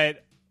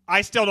 but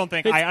I still don't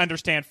think I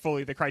understand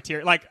fully the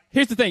criteria. Like,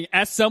 Here's the thing: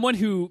 as someone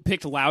who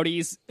picked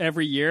Loudies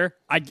every year,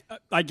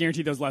 I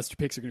guarantee those last two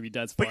picks are going to be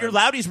duds. But your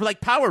Loudies were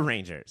like Power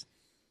Rangers.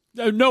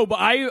 No, but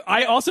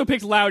I also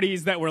picked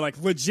Loudies that were like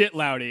legit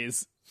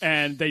Loudies,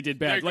 and they did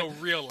bad. They go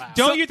real loud.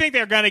 don't you think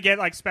they're going to get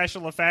like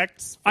special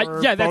effects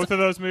for yeah, that's- both of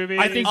those movies?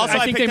 I think Also,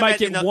 I they picked them might at-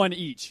 get in the- one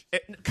each.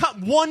 Cut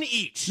one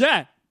each.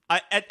 Yeah.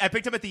 I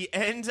picked them at the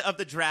end of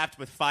the draft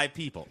with 5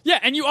 people. Yeah,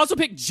 and you also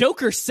picked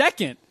Joker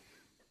second.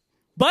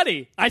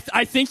 Buddy, I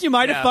think you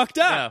might have fucked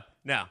up.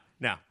 No.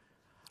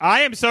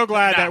 I am so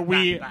glad Nah, that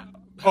we nah.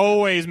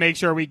 always make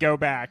sure we go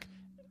back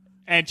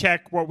and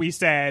check what we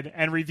said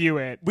and review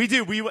it. We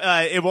do.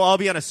 It will all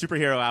be on a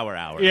Superhero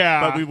Hour.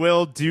 Yeah. But we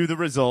will do the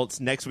results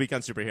next week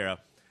on Superhero.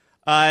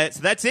 So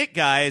that's it,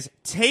 guys.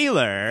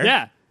 Taylor.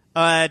 Yeah.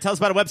 Tell us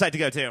about a website to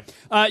go to.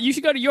 You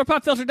should go to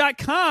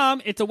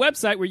yourpopfilter.com. It's a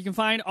website where you can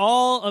find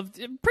all of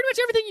pretty much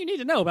everything you need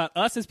to know about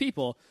us as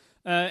people.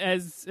 Got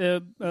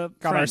our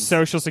friends.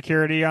 social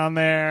security on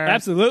there.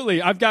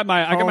 Absolutely. I got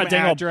my Home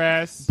dang old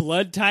address.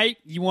 blood type.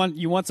 You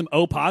want some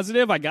O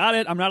positive? I got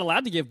it. I'm not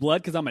allowed to give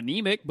blood because I'm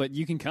anemic, but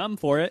you can come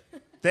for it.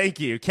 Thank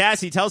you.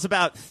 Cassie, tell us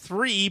about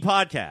 3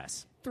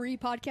 podcasts. 3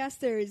 podcasts.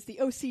 There is the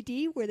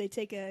OCD, where they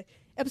take a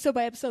episode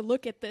by episode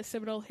look at the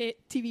seminal hit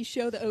TV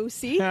show The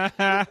OC,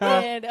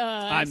 and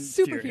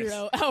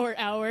Superhero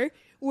Hour,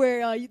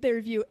 where they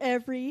review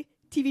every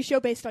TV show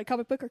based on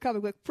comic book or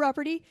comic book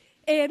property,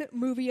 and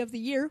movie of the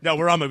year. No,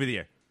 we're on Movie of the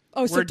Year.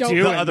 Oh, so We're don't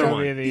doing The other movie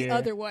one. of the the year.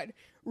 other one.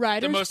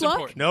 Writer's The most Block.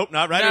 important. Nope,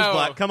 not Writer's No,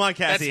 Block. Come on,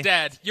 Cassie.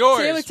 That's dead. Yours.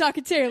 Taylor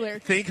talking Taylor.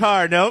 Think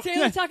hard. Nope.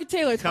 Taylor talking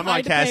Taylor. Come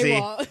on, behind a Cassie.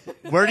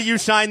 paywall. Where do you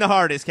shine the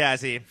hardest,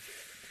 Cassie?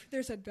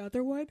 There's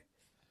another one.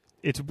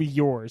 It's be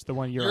yours, the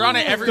one You're on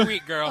it every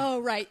week, girl. Oh,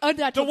 right. The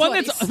Unnatural one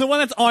 20s.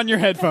 that's on your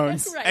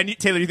headphones. Right. And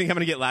Taylor, you think I'm going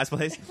to get last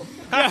place?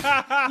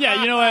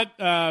 Yeah, you know what?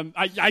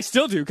 I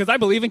still do because I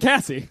believe in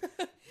Cassie.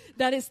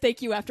 That is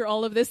thank you after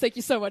all of this. Thank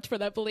you so much for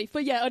that belief.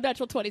 But yeah,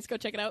 Unnatural 20s. Go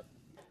check it out.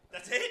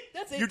 That's it?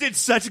 That's it. You did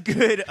such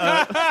good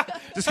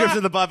description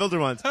of the Bob Builder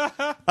ones.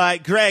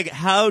 Greg,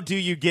 how do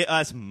you get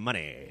us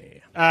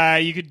money?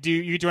 You could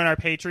join our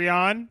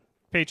Patreon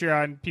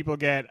Patreon people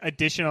get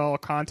additional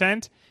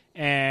content,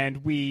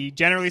 and we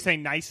generally say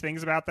nice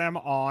things about them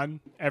on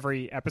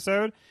every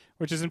episode,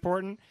 which is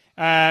important.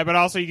 But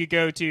also you could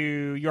go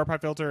to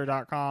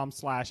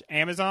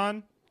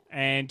yourpopfilter.com/Amazon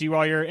and do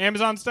all your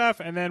Amazon stuff,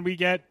 and then we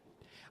get,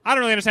 I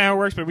don't really understand how it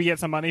works, but we get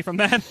some money from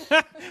that,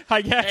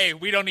 I guess. Hey,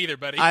 we don't either,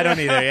 buddy. I don't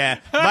either, yeah.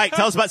 Mike,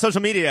 tell us about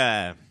social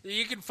media.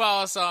 You can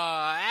follow us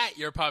at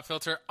Your Pop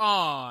Filter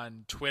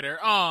on Twitter,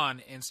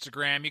 on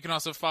Instagram. You can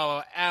also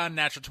follow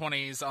Unnatural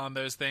 20s on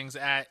those things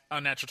at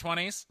Unnatural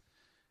 20s.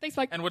 Thanks,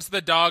 Mike. And what's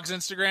the dog's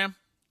Instagram?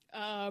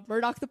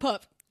 Murdoch the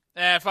pup.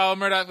 Follow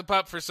Murdoch the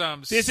Pup for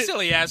some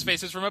silly-ass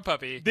faces from a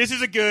puppy. This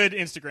is a good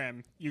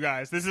Instagram, you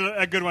guys. This is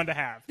a good one to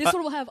have. This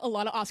one will have a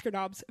lot of Oscar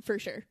knobs for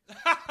sure.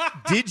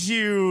 Did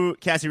you,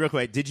 Cassie, real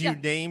quick, did you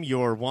Yeah. name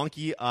your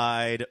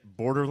wonky-eyed,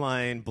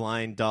 borderline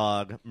blind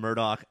dog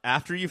Murdoch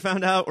after you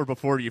found out or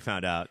before you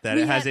found out that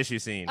it has issue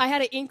seen? I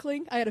had an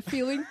inkling. I had a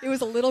feeling. It was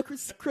a little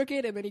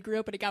crooked, and then he grew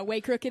up and it got way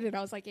crooked, and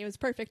I was like, it was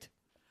perfect.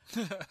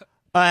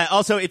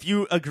 Also, if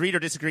you agreed or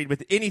disagreed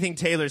with anything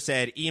Taylor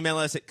said, email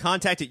us at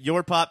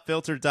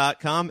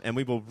contact@yourpopfilter.com, and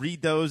we will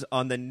read those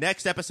on the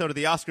next episode of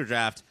the Oscar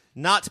Draft,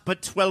 not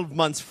but 12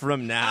 months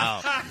from now.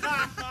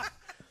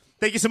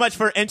 Thank you so much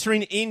for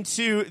entering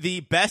into the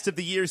Best of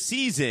the Year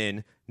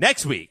season.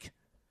 Next week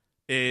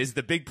is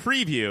the big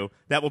preview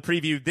that will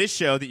preview this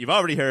show that you've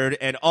already heard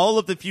and all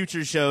of the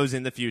future shows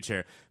in the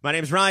future. My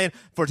name's Ryan.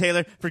 For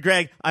Taylor, for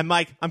Greg, I'm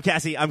Mike, I'm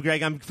Cassie, I'm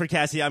Greg, I'm for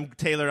Cassie, I'm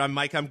Taylor, I'm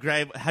Mike, I'm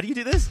Greg. How do you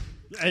do this?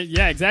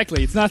 Yeah,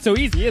 exactly. It's not so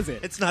easy, is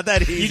it? It's not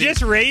that easy. You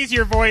just raise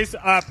your voice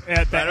up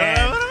at the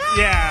end.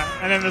 Yeah,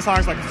 and then the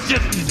song's like...